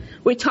then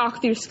we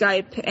talk through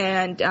Skype.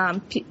 And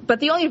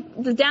but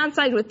the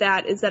downside with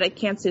that is that I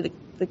can't see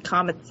the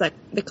comic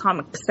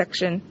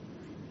section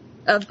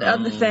of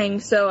the thing.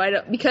 So I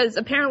don't, because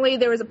apparently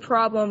there was a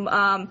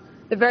problem.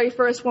 The very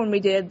first one we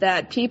did,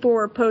 that people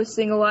were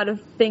posting a lot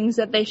of things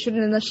that they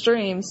shouldn't in the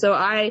stream. So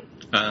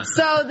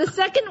so the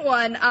second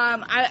one,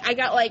 I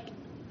got like,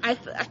 I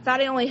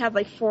thought I only had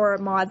like 4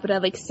 mods, but I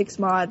had like 6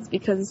 mods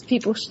because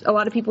a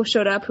lot of people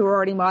showed up who were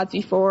already mods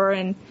before,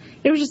 and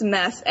it was just a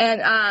mess.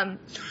 And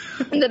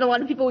then a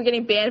lot of people were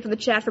getting banned from the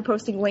chat for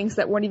posting links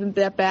that weren't even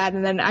that bad.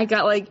 And then I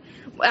got like,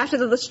 after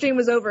the stream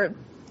was over,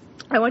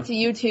 I went to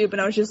YouTube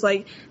and I was just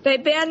like, they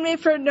banned me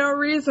for no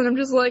reason. I'm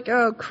just like,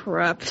 oh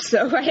crap.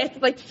 So I had to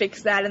like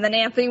fix that. And then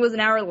Anthony was an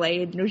hour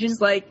late and it was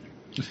just like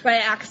by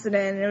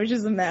accident and it was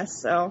just a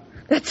mess. So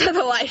that's how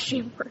the live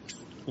stream works.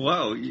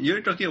 Wow,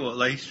 you're talking about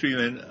live stream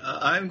and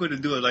I'm going to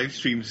do a live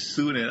stream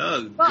soon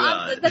and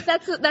God.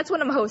 That's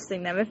when I'm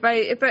hosting them. If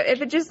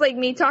it's just like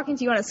me talking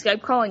to you on a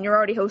Skype call and you're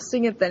already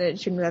hosting it, then it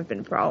shouldn't have been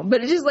a problem.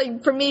 But it's just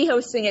like for me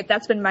hosting it,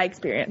 that's been my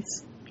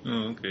experience.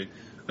 Oh, okay.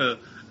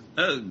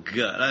 Oh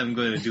God, I'm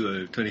going to do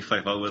a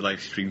 25-hour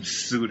live stream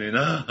soon and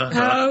oh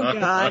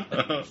God.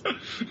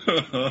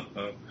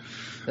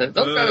 Don't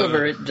go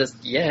over it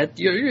just yet.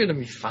 You're going to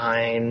be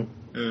fine.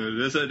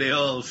 That's what they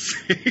all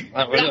say.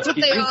 That's what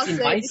they all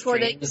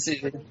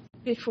say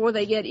before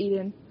they get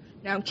eaten.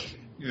 No, I'm kidding.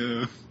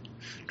 Yeah,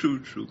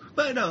 true.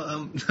 But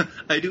no,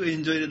 I do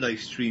enjoy the live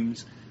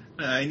streams.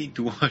 I need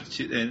to watch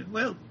it, and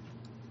well,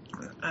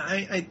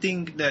 I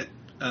think that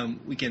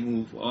we can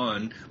move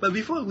on. But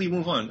before we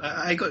move on,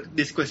 I got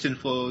this question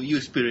for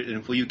you, Spirit,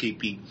 and for you,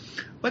 KP.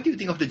 What do you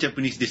think of the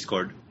Japanese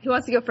Discord? Who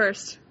wants to go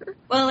first?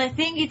 Well, I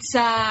think it's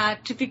a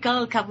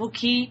typical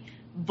kabuki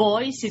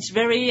voice. It's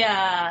very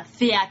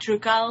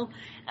theatrical.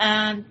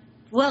 And,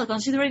 well,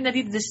 considering that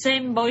it's the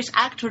same voice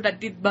actor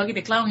that did Buggy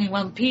the Clown in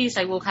One Piece,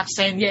 I will have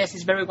said, yes,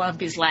 it's very One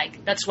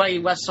Piece-like. That's why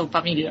it was so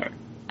familiar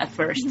at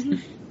first.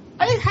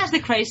 But it has the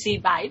crazy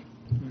vibe.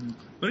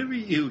 What about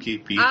you,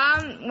 KP?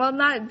 Well,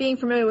 not being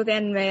familiar with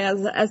anime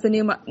as the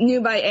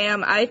noob I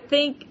am, I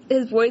think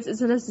his voice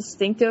isn't as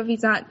distinctive. He's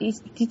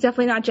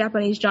definitely not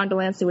Japanese John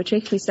Delancey, which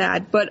makes me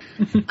sad. But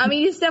I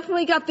mean, he's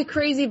definitely got the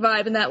crazy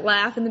vibe and that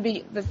laugh and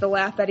the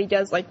laugh that he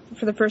does, like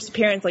for the first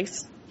appearance, like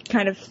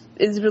kind of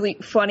is really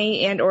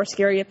funny and or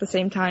scary at the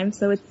same time.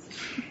 So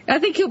I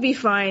think he'll be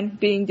fine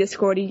being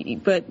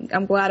Discordy. But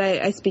I'm glad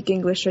I speak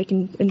English so I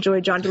can enjoy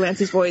John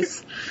Delancey's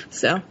voice.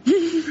 So.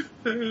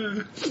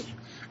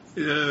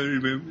 Yeah,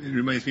 it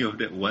reminds me of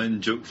that one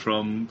joke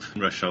from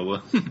Rush Hour.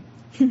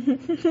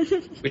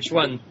 Which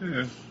one?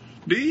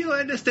 Do you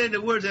understand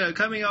the words that are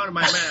coming out of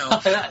my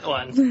mouth? That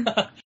one.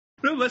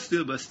 No, but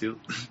still.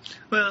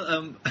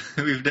 Well,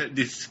 with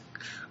that,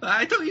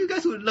 I thought you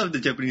guys would love the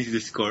Japanese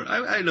Discord.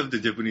 I love the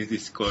Japanese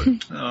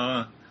Discord.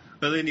 Well,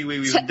 anyway,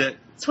 with that.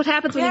 That's what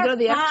happens when you go to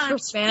the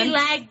extras, man. We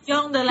like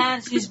John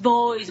Delancey's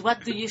voice.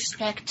 What do you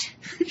expect?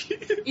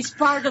 It's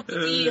part of the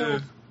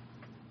deal.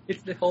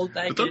 It's the whole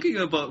package. Talking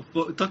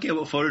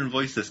about foreign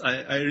voices,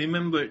 I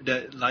remember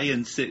that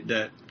Lion said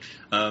that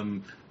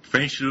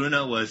French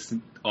Luna was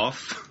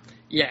off.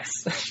 Yes,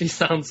 she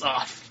sounds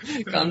off.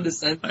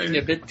 Condescending,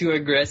 a bit too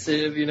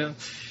aggressive, you know.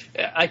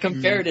 I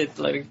compared it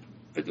like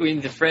between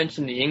the French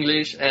and the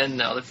English, and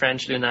now the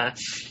French Luna.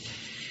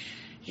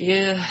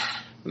 Yeah,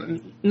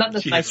 not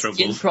that my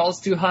skin crawls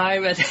too high,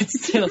 but it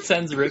still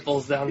sends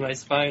ripples down my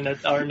spine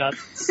that are not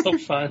so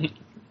fun.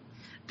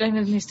 Don't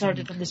get me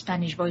started on the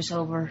Spanish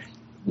voiceover.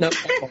 No.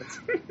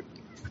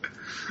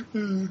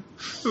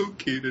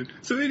 Okay then.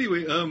 So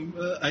anyway,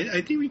 I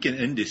think we can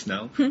end this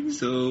now.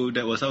 So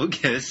that was our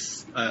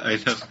guest. I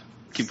love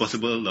Kim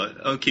Possible a lot.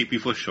 Oh, KP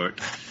for short.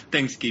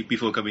 Thanks, KP,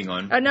 for coming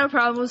on. No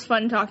problem. It was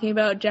fun talking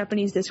about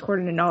Japanese Discord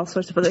and all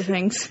sorts of other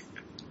things.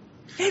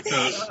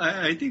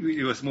 I think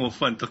it was more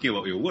fun talking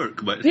about your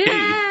work, but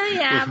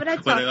yeah, but I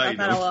talk about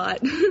that a lot.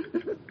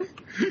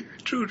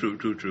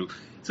 True.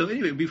 So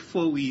anyway,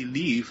 before we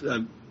leave,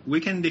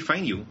 where can they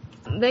find you?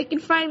 They can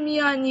find me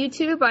on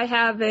YouTube. I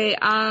have a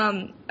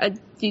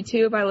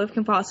YouTube. I love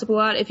Kim Possible a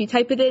lot. If you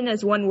type it in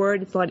as one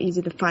word, it's a lot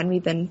easier to find me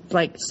than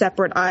like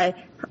separate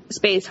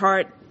space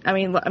heart. I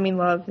mean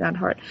love, not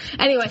heart.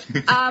 Anyway,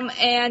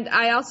 and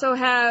I also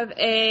have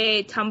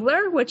a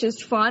Tumblr, which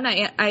is fun.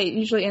 I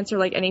usually answer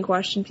like any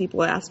question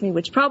people ask me,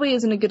 which probably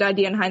isn't a good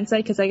idea in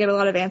hindsight because I get a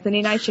lot of Anthony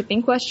and I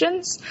shipping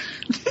questions.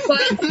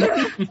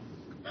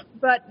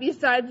 But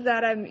besides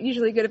that, I'm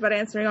usually good about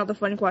answering all the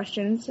fun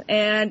questions.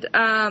 And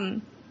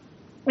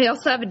I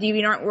also have a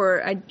DeviantArt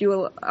where I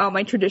do all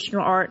my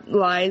traditional art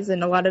lies,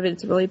 and a lot of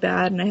it's really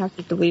bad, and I have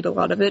to delete a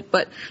lot of it.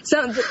 But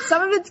some of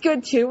it's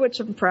good too,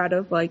 which I'm proud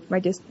of. Like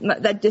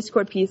that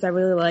Discord piece, I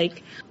really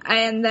like.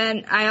 And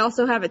then I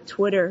also have a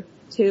Twitter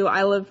too.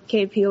 I love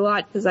KP a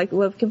lot because I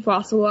love Kim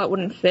Possible a lot.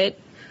 Wouldn't fit.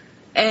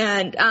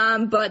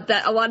 And but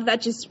that a lot of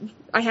that just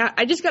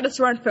I just got a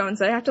smartphone,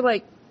 so I have to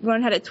like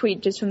learn how to tweet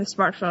just from the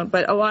smartphone.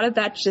 But a lot of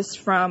that's just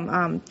from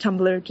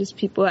Tumblr. Just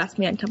people ask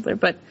me on Tumblr,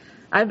 but.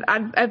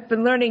 I've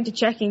been learning to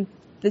checking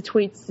the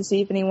tweets to see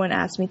if anyone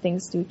asks me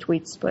things through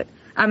tweets, but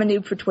I'm a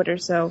noob for Twitter,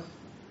 so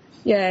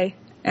yay.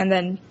 And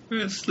then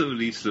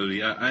slowly.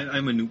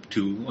 I'm a noob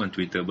too on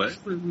Twitter, but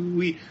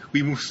we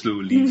move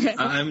slowly.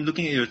 I'm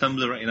looking at your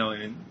Tumblr right now,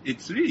 and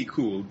it's really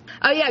cool.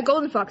 Oh yeah,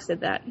 Golden Fox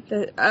did that.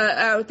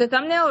 The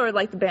thumbnail or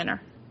like the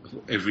banner?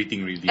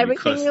 Everything really.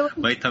 Everything because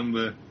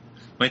really?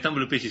 My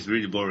Tumblr page is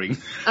really boring.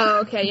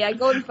 Oh, okay. Yeah,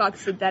 Golden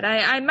Fox did that.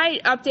 I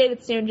might update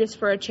it soon just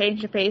for a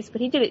change of pace, but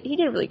he did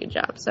a really good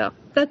job. So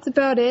that's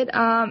about it.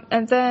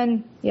 And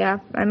then, yeah,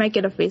 I might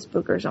get a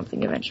Facebook or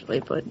something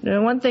eventually, but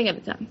one thing at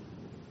a time.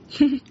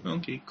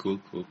 Okay, cool.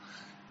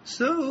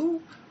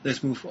 So,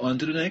 let's move on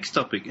to the next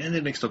topic. And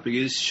the next topic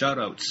is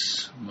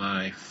shoutouts.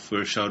 My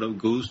first shoutout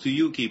goes to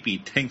you,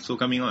 KP. Thanks for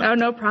coming on. Oh,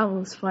 no problem.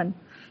 It was fun.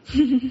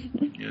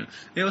 Yeah.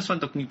 It was fun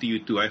talking to you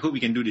too. I hope we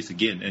can do this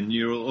again. And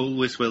you're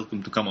always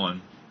welcome to come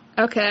on.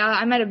 Okay,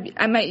 I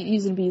might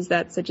use and abuse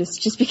that, so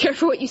just be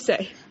careful what you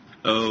say.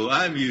 Oh,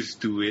 I'm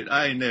used to it.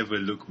 I never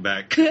look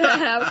back.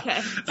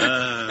 Okay.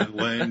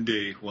 One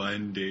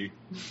day.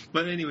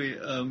 But anyway,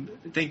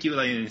 thank you,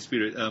 Lion and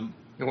Spirit.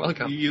 You're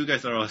welcome. You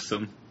guys are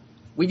awesome.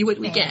 We do what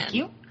we can. Thank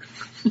you.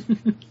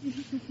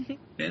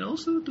 And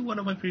also to one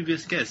of my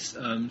previous guests,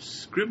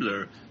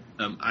 Scribbler.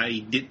 I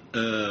did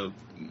a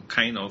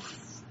kind of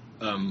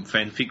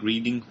fanfic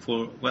reading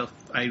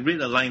I read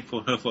a line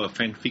for her for a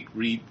fanfic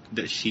read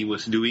that she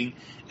was doing,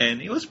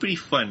 and it was pretty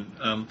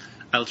fun.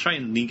 I'll try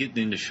and link it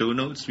in the show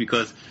notes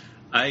because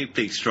I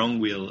played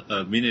Strongwill,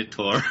 a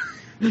Minotaur,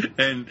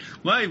 and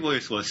my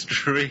voice was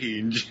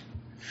strange.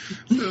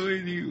 So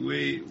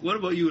anyway, what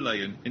about you,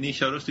 Lion? Any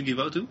shoutouts to give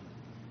out to?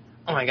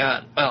 Oh my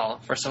god. Well,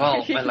 first of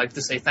all, I'd like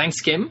to say thanks,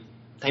 Kim.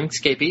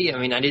 Thanks, KP. I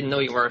mean, I didn't know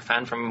you were a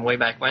fan from way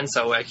back when,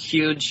 so a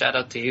huge shout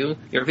out to you.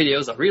 Your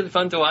videos are really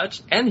fun to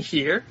watch and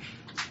hear.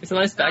 It's a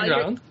nice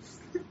background.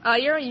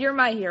 You're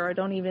my hero.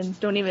 Don't even.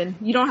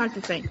 You don't have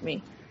to thank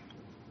me.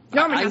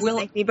 Norman has to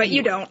thank me, but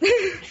you don't.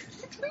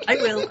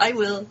 I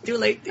will. Too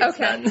late. It's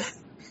Okay. done.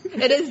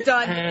 It is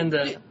done.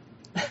 And,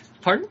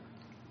 pardon?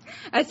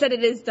 I said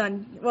it is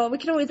done. Well, we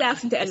can always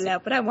ask him to edit it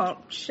out, but I won't.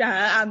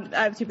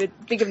 I'm too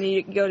big of an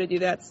ego to do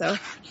that, so.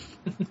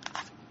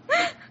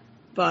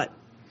 But.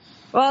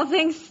 Well,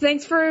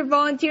 thanks for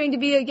volunteering to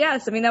be a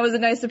guest. I mean, that was a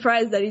nice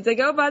surprise that he's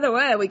like, oh, by the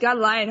way, we got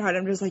Lionheart.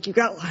 I'm just like, you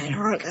got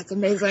Lionheart? That's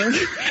amazing.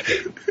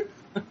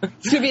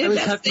 It's gonna be the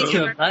best thing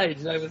ever. I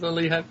was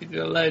only happy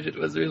to oblige. It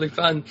was really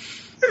fun.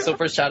 So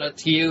first shout out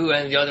to you,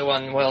 and the other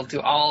one, well, to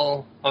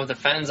all of the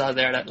fans out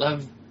there that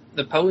love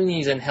the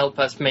ponies and help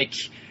us make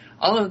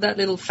all of that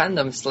little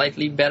fandom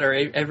slightly better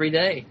every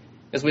day.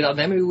 Because without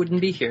them, we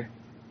wouldn't be here.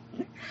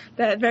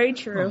 That very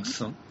true.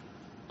 Awesome.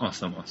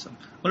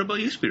 What about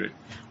you, Spirit?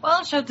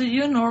 Well, shout to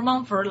you,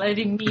 Norman, for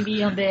letting me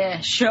be on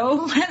the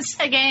show once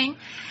again.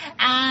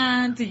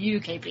 And to you,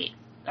 KP.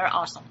 They're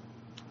awesome.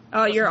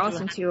 Oh, you're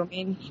awesome too. I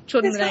mean,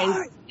 Children of the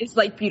Night is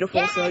like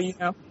beautiful, so you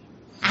know.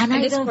 And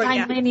I don't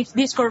find many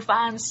Discord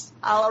fans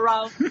all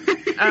around.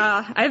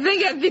 I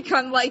think I've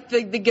become like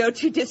the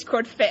go-to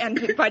Discord fan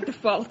by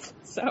default.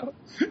 So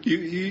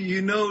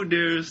you know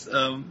there's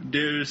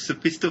a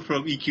pistol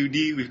from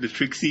EQD with the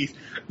Trixies.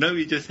 Now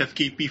we just have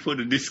KP for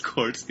the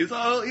Discords. It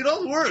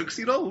all works.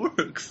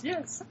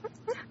 Yes.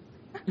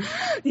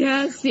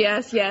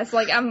 Yes.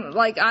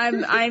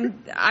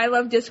 I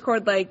love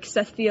Discord like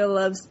Cestia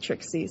loves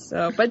Trixie.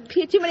 So, but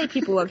too many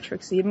people love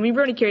Trixie. I mean,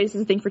 Bernie Carries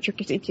is a thing for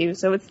Trixie too.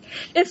 So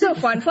it's so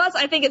fun. Plus,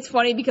 I think it's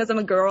funny because I'm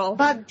a girl.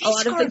 But a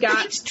lot of the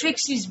guys kicks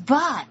Trixie's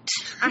butt.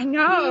 I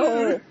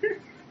know.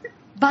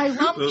 By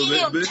 1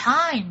 million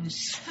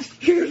times.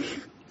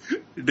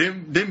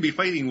 Them be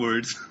fighting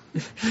words.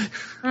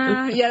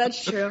 Yeah,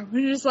 that's true.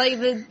 Just like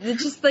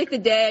the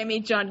day I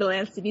meet John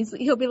Delancey,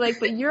 he'll be like,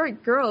 "But you're a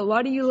girl.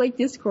 Why do you like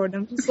Discord?"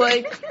 And I'm just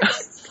like,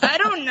 I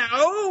don't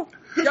know.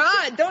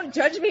 God, don't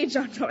judge me,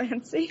 John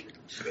Delancey.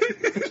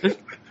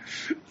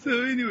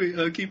 So anyway,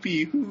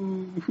 KP,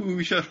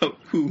 who shout out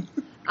who?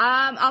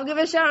 I'll give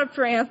a shout out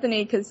for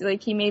Anthony because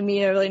like he made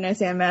me a really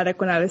nice animatic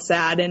when I was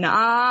sad, and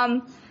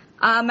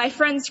my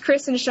friends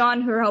Chris and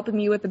Sean who are helping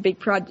me with that big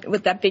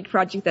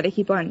project that I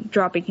keep on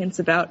dropping hints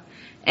about.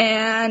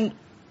 And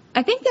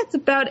I think that's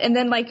about, and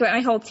then like my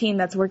whole team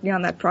that's working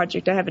on that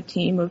project. I have a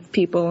team of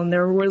people and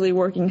they're really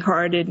working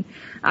hard and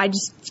I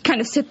just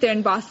kind of sit there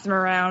and boss them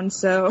around.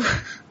 So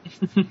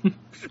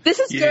this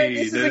is good.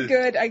 This is a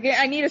good,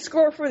 I need a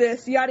score for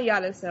this, yada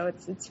yada. So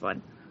it's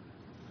fun.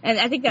 And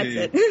I think that's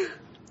it.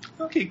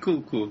 Okay,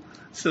 cool.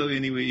 So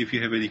anyway, if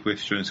you have any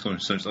questions,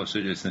 concerns, or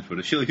suggestions for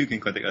the show, you can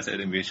contact us at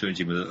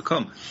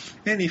mbsshow@gmail.com.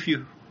 And if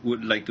you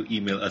would like to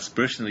email us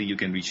personally, you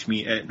can reach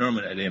me at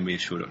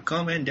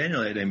norman@mbsshow.com and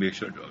daniel at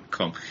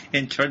mbsshow.com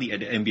and charlie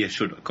at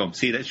mbsshow.com.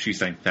 Say that 3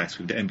 times fast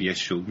with the MBS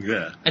show.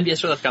 Yeah.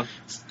 mbsshow.com.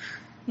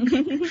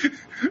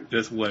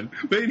 Just one.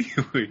 But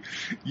anyway,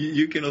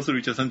 you can also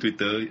reach us on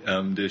Twitter.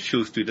 The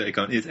show's Twitter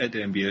account is at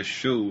the MBS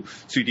Show.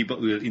 Sweetie Bot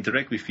will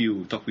interact with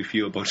you, talk with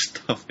you about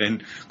stuff,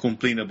 and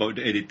complain about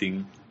the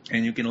editing.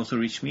 And you can also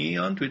reach me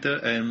on Twitter,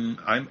 and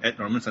I'm at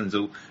Norman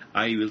Sanzo.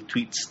 I will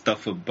tweet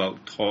stuff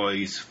about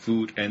toys,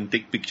 food, and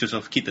take pictures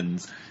of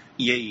kittens.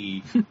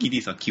 Yay!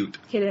 Kitties are cute.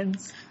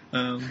 Kittens.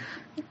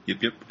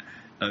 Yep.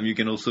 You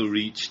can also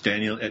reach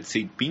Daniel at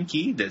St.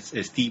 Pinky. That's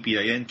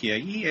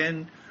STPINKIE,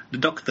 and the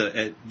Doctor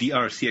at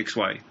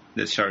DRCXY.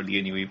 That's Charlie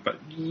anyway, but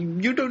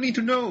you don't need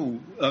to know.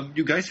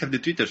 You guys have the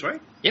Twitters,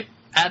 right? Yep,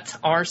 at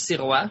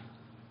RSirois.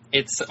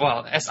 It's,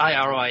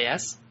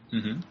 SIROIS.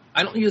 Mm-hmm.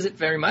 I don't use it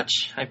very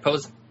much. I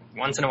post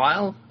once in a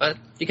while, but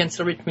you can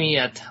still reach me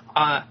at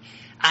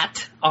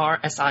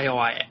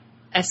RSIROIS.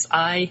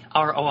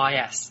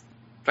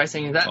 Try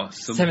saying that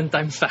awesome. 7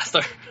 times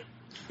faster.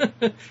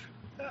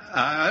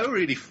 I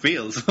already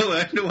failed, so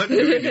I don't want to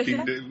do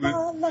anything.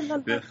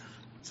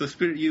 So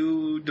Spirit,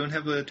 you don't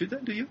have a Twitter,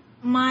 do you?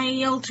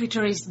 My old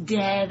Twitter is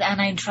dead,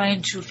 and I'm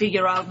trying to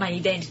figure out my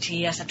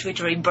identity as a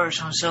Twittering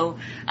person. So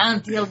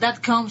until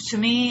that comes to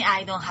me,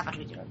 I don't have a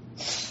Twitter.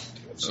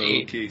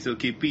 Okay, so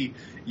KP,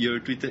 your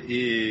Twitter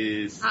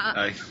is...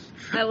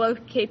 I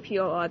love KP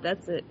a lot,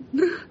 that's it.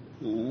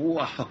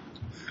 Wow,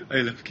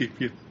 I love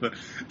KP. But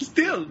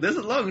still, that's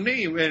a long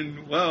name,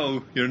 and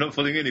wow, you're not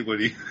following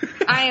anybody.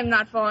 I am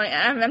not following.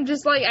 I'm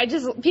just like,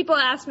 people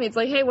ask me, it's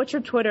like, hey, what's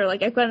your Twitter?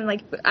 Like,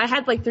 I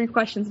had like 3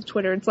 questions of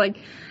Twitter. It's like,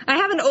 I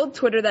have an old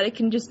Twitter that I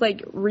can just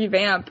like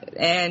revamp,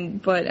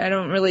 but I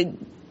don't really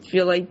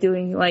feel like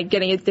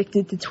getting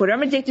addicted to Twitter.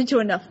 I'm addicted to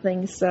enough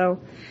things,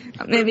 so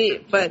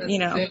maybe, but you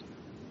know.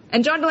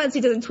 And John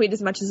Delancey doesn't tweet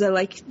as much as I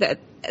like that,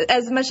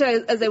 as much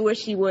as I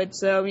wish he would.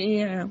 So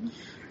you know,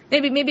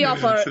 maybe I'll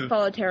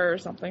follow Tara or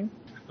something.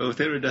 Oh,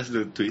 Tara does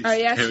the tweets. Oh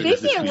yeah. Tara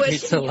Speaking of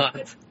which, a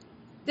lot.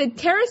 Did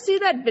Tara see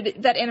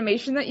that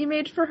animation that you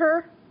made for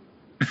her?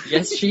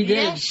 Yes, she did.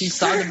 Yes. She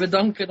saw the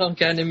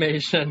Badonkadonk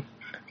animation.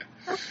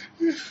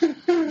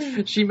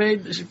 She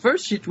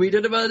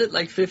tweeted about it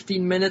like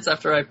 15 minutes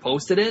after I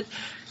posted it,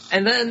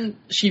 and then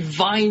she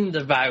vined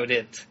about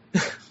it.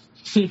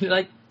 She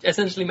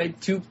essentially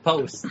made 2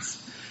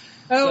 posts.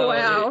 Oh, so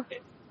wow.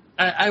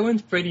 I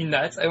went pretty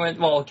nuts. I went,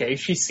 well, okay, if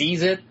she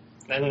sees it,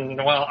 then,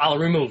 well, I'll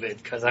remove it,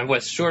 because I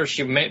was sure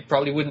she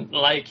probably wouldn't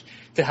like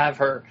to have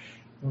her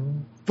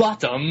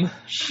bottom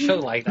show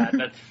like that.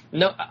 But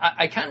no,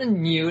 I kind of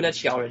knew that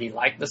she already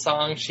liked the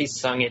song. She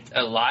sung it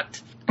a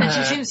lot. And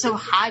she seemed so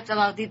hyped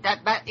about it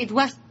but it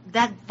was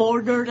that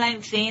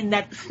borderline thing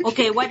that,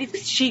 okay, what if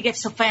she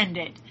gets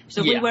offended?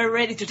 So we were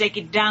ready to take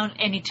it down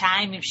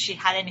anytime if she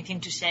had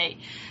anything to say.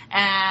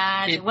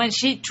 And when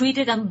she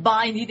tweeted and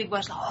binded it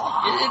was like,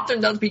 oh. It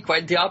turned out to be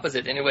quite the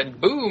opposite. And it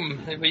went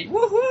boom. And we,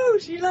 woohoo,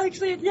 she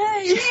likes it,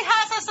 yay. She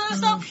has a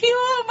sense of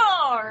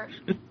humor.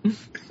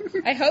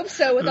 I hope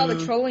so, with all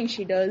the trolling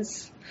she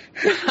does.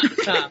 She's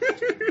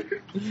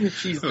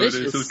vicious. That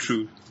is so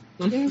true.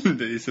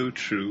 That is so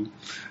true.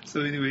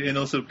 So anyway, and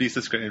also please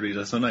subscribe and rate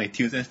us on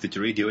iTunes and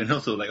Stitcher Radio, and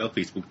also like our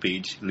Facebook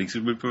page. Links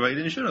will be provided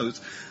in the show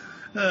notes.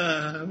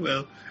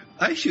 Well,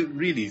 I should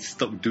really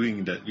stop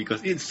doing that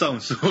because it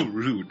sounds so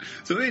rude.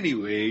 So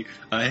anyway,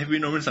 I have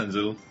been Norman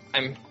Sanzo.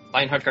 I'm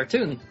Lionheart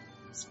Cartoon.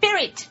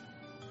 Spirit.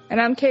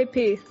 And I'm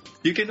KP.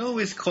 You can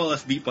always call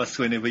us Beep Us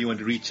whenever you want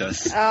to reach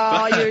us.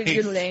 Oh,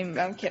 you're lame.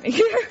 I'm kidding.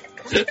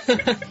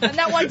 I'm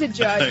not one to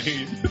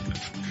judge.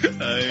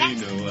 I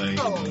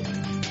know.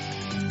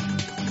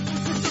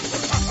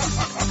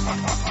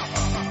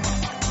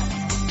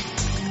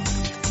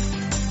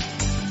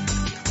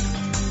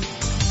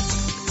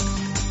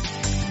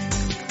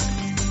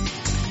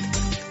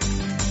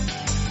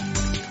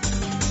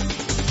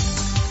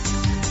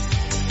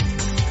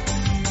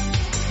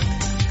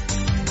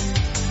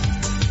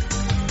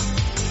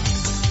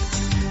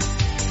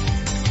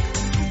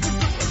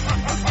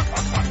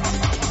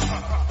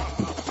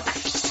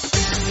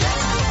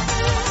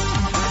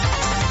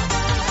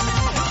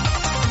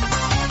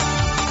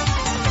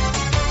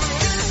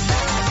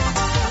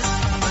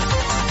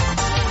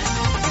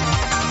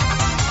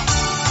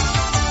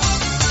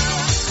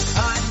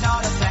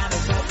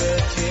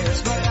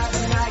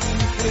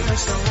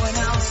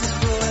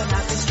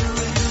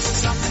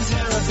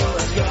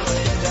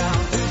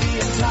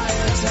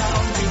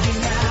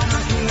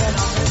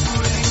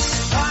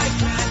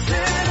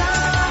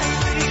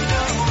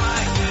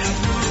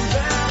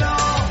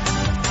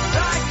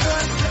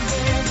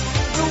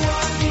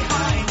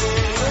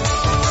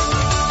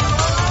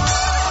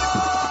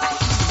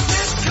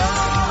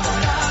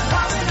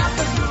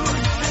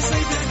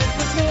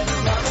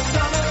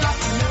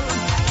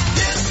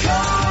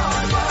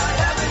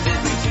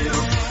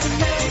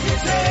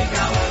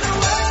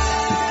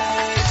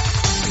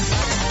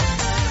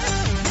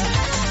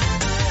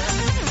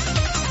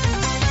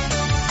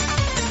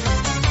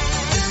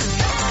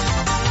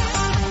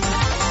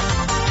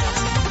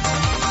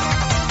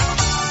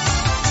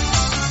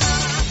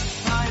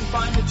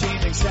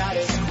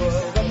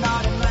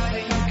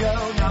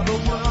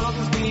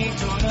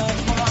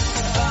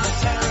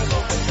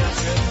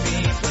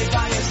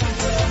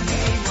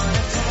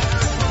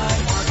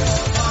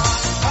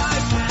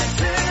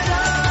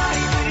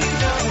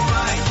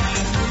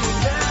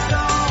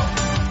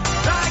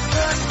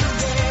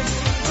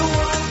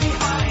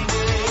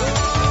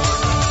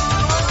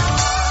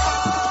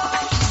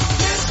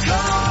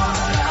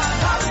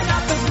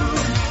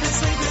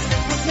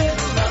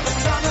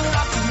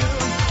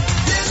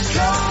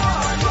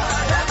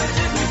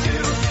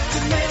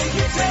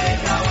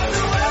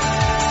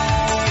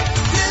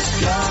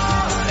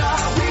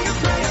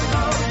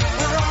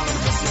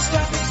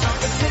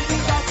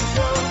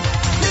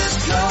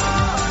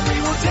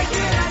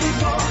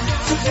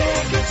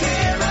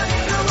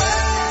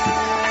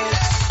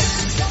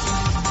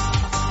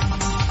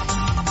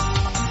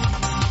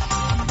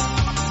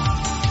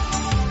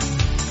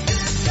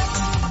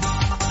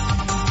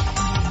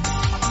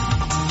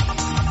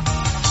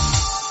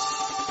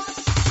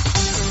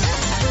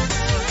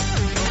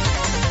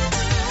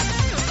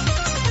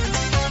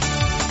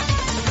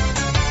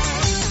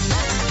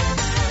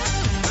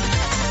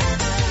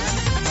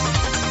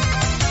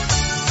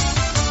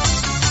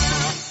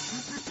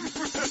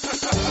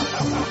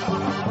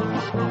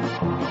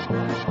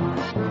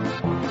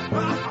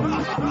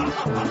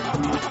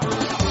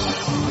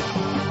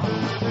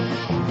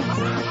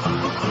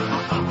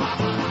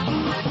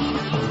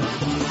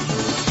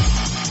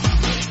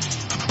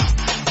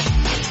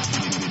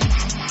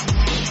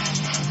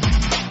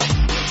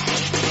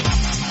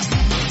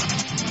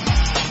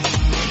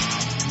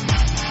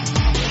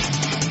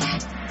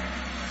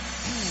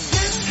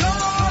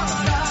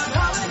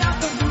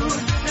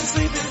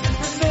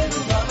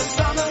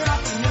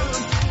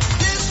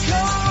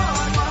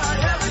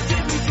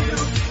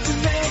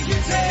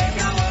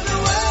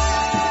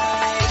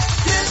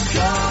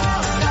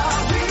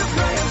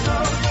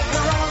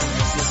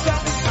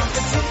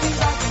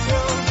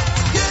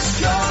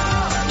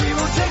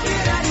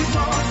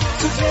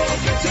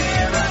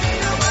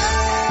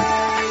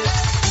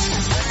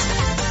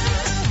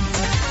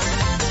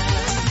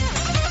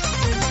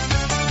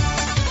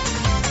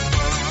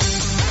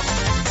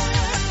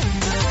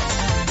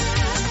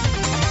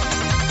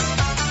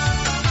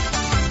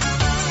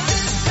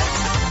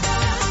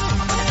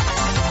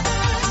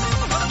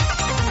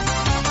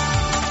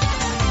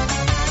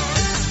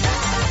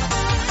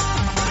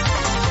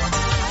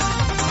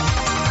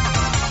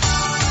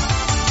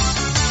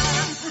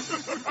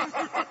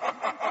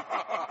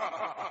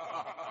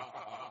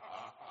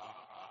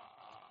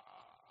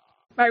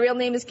 My real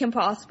name is Kim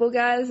Possible,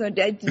 guys. I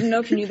didn't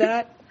know if you knew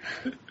that.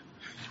 Yeah,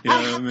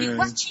 I have been man.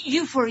 watching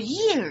you for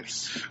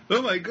years.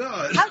 Oh my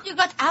god. How you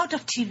got out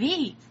of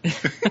TV?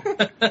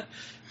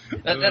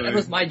 That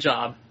was my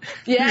job.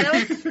 Yeah,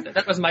 that was,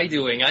 That was my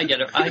doing. I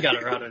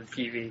got her out of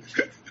TV.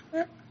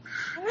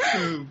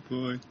 Oh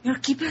boy. You're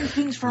keeping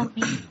things from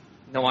me.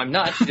 No, I'm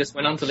not. She just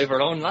went on to live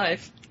her own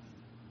life.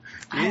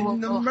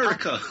 In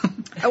America.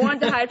 I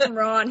wanted to hide from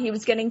Ron. He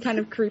was getting kind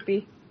of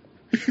creepy.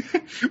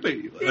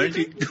 Wait, aren't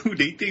you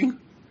dating?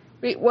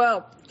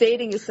 Well,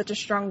 dating is such a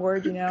strong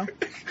word, you know.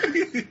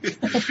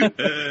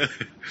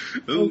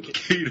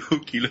 Okay,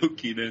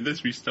 Loki. Then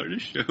let's restart the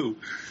show.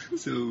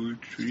 So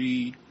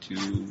 3, 2,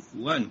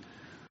 1.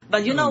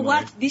 But you know Oh,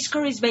 what? my.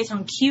 Discord is based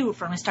on Q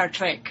from Star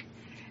Trek.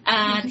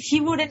 And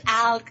he wouldn't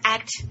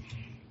act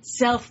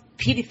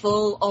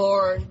self-pitiful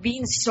or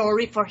being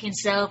sorry for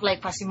himself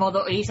like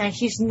Quasimodo is, and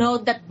he's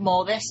not that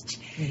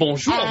modest.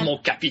 Bonjour, mon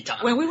capitaine.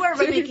 When we were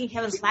remaking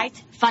Hell's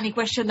Light, funny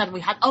question that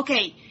we had.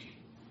 Okay,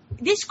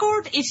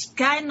 Discord is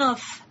kind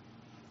of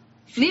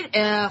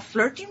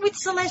flirting with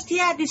Celestia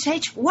at this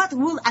age. What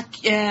would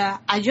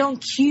a young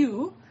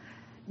Q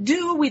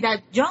do with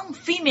a young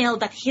female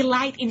that he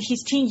liked in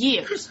his teen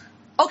years?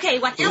 Okay,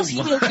 what else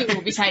he will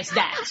do besides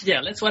that?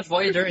 Yeah, let's watch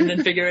Voyager and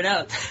then figure it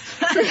out.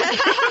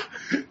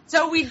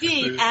 So we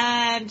did,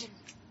 and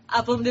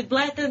upon the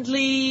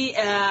blatantly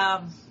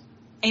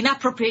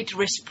inappropriate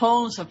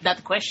response of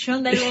that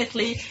question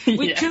directly,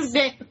 we Yes. took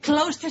the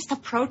closest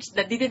approach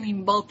that didn't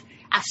involve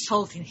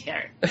assaulting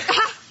her.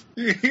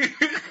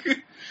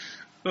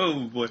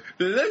 Oh boy.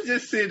 Let's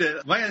just say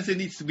that my answer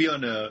needs to be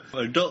on an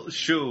adult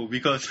show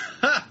because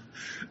I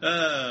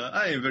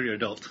am very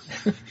adult.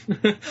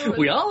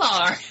 We all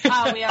are.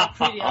 Oh, we are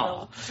pretty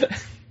adult.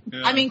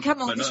 Yeah, I mean,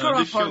 come on, but this not girl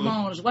on of this show.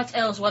 hormones. What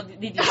else? What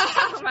did you?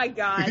 Oh my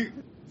god.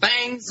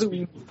 Bang,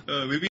 zoom. Maybe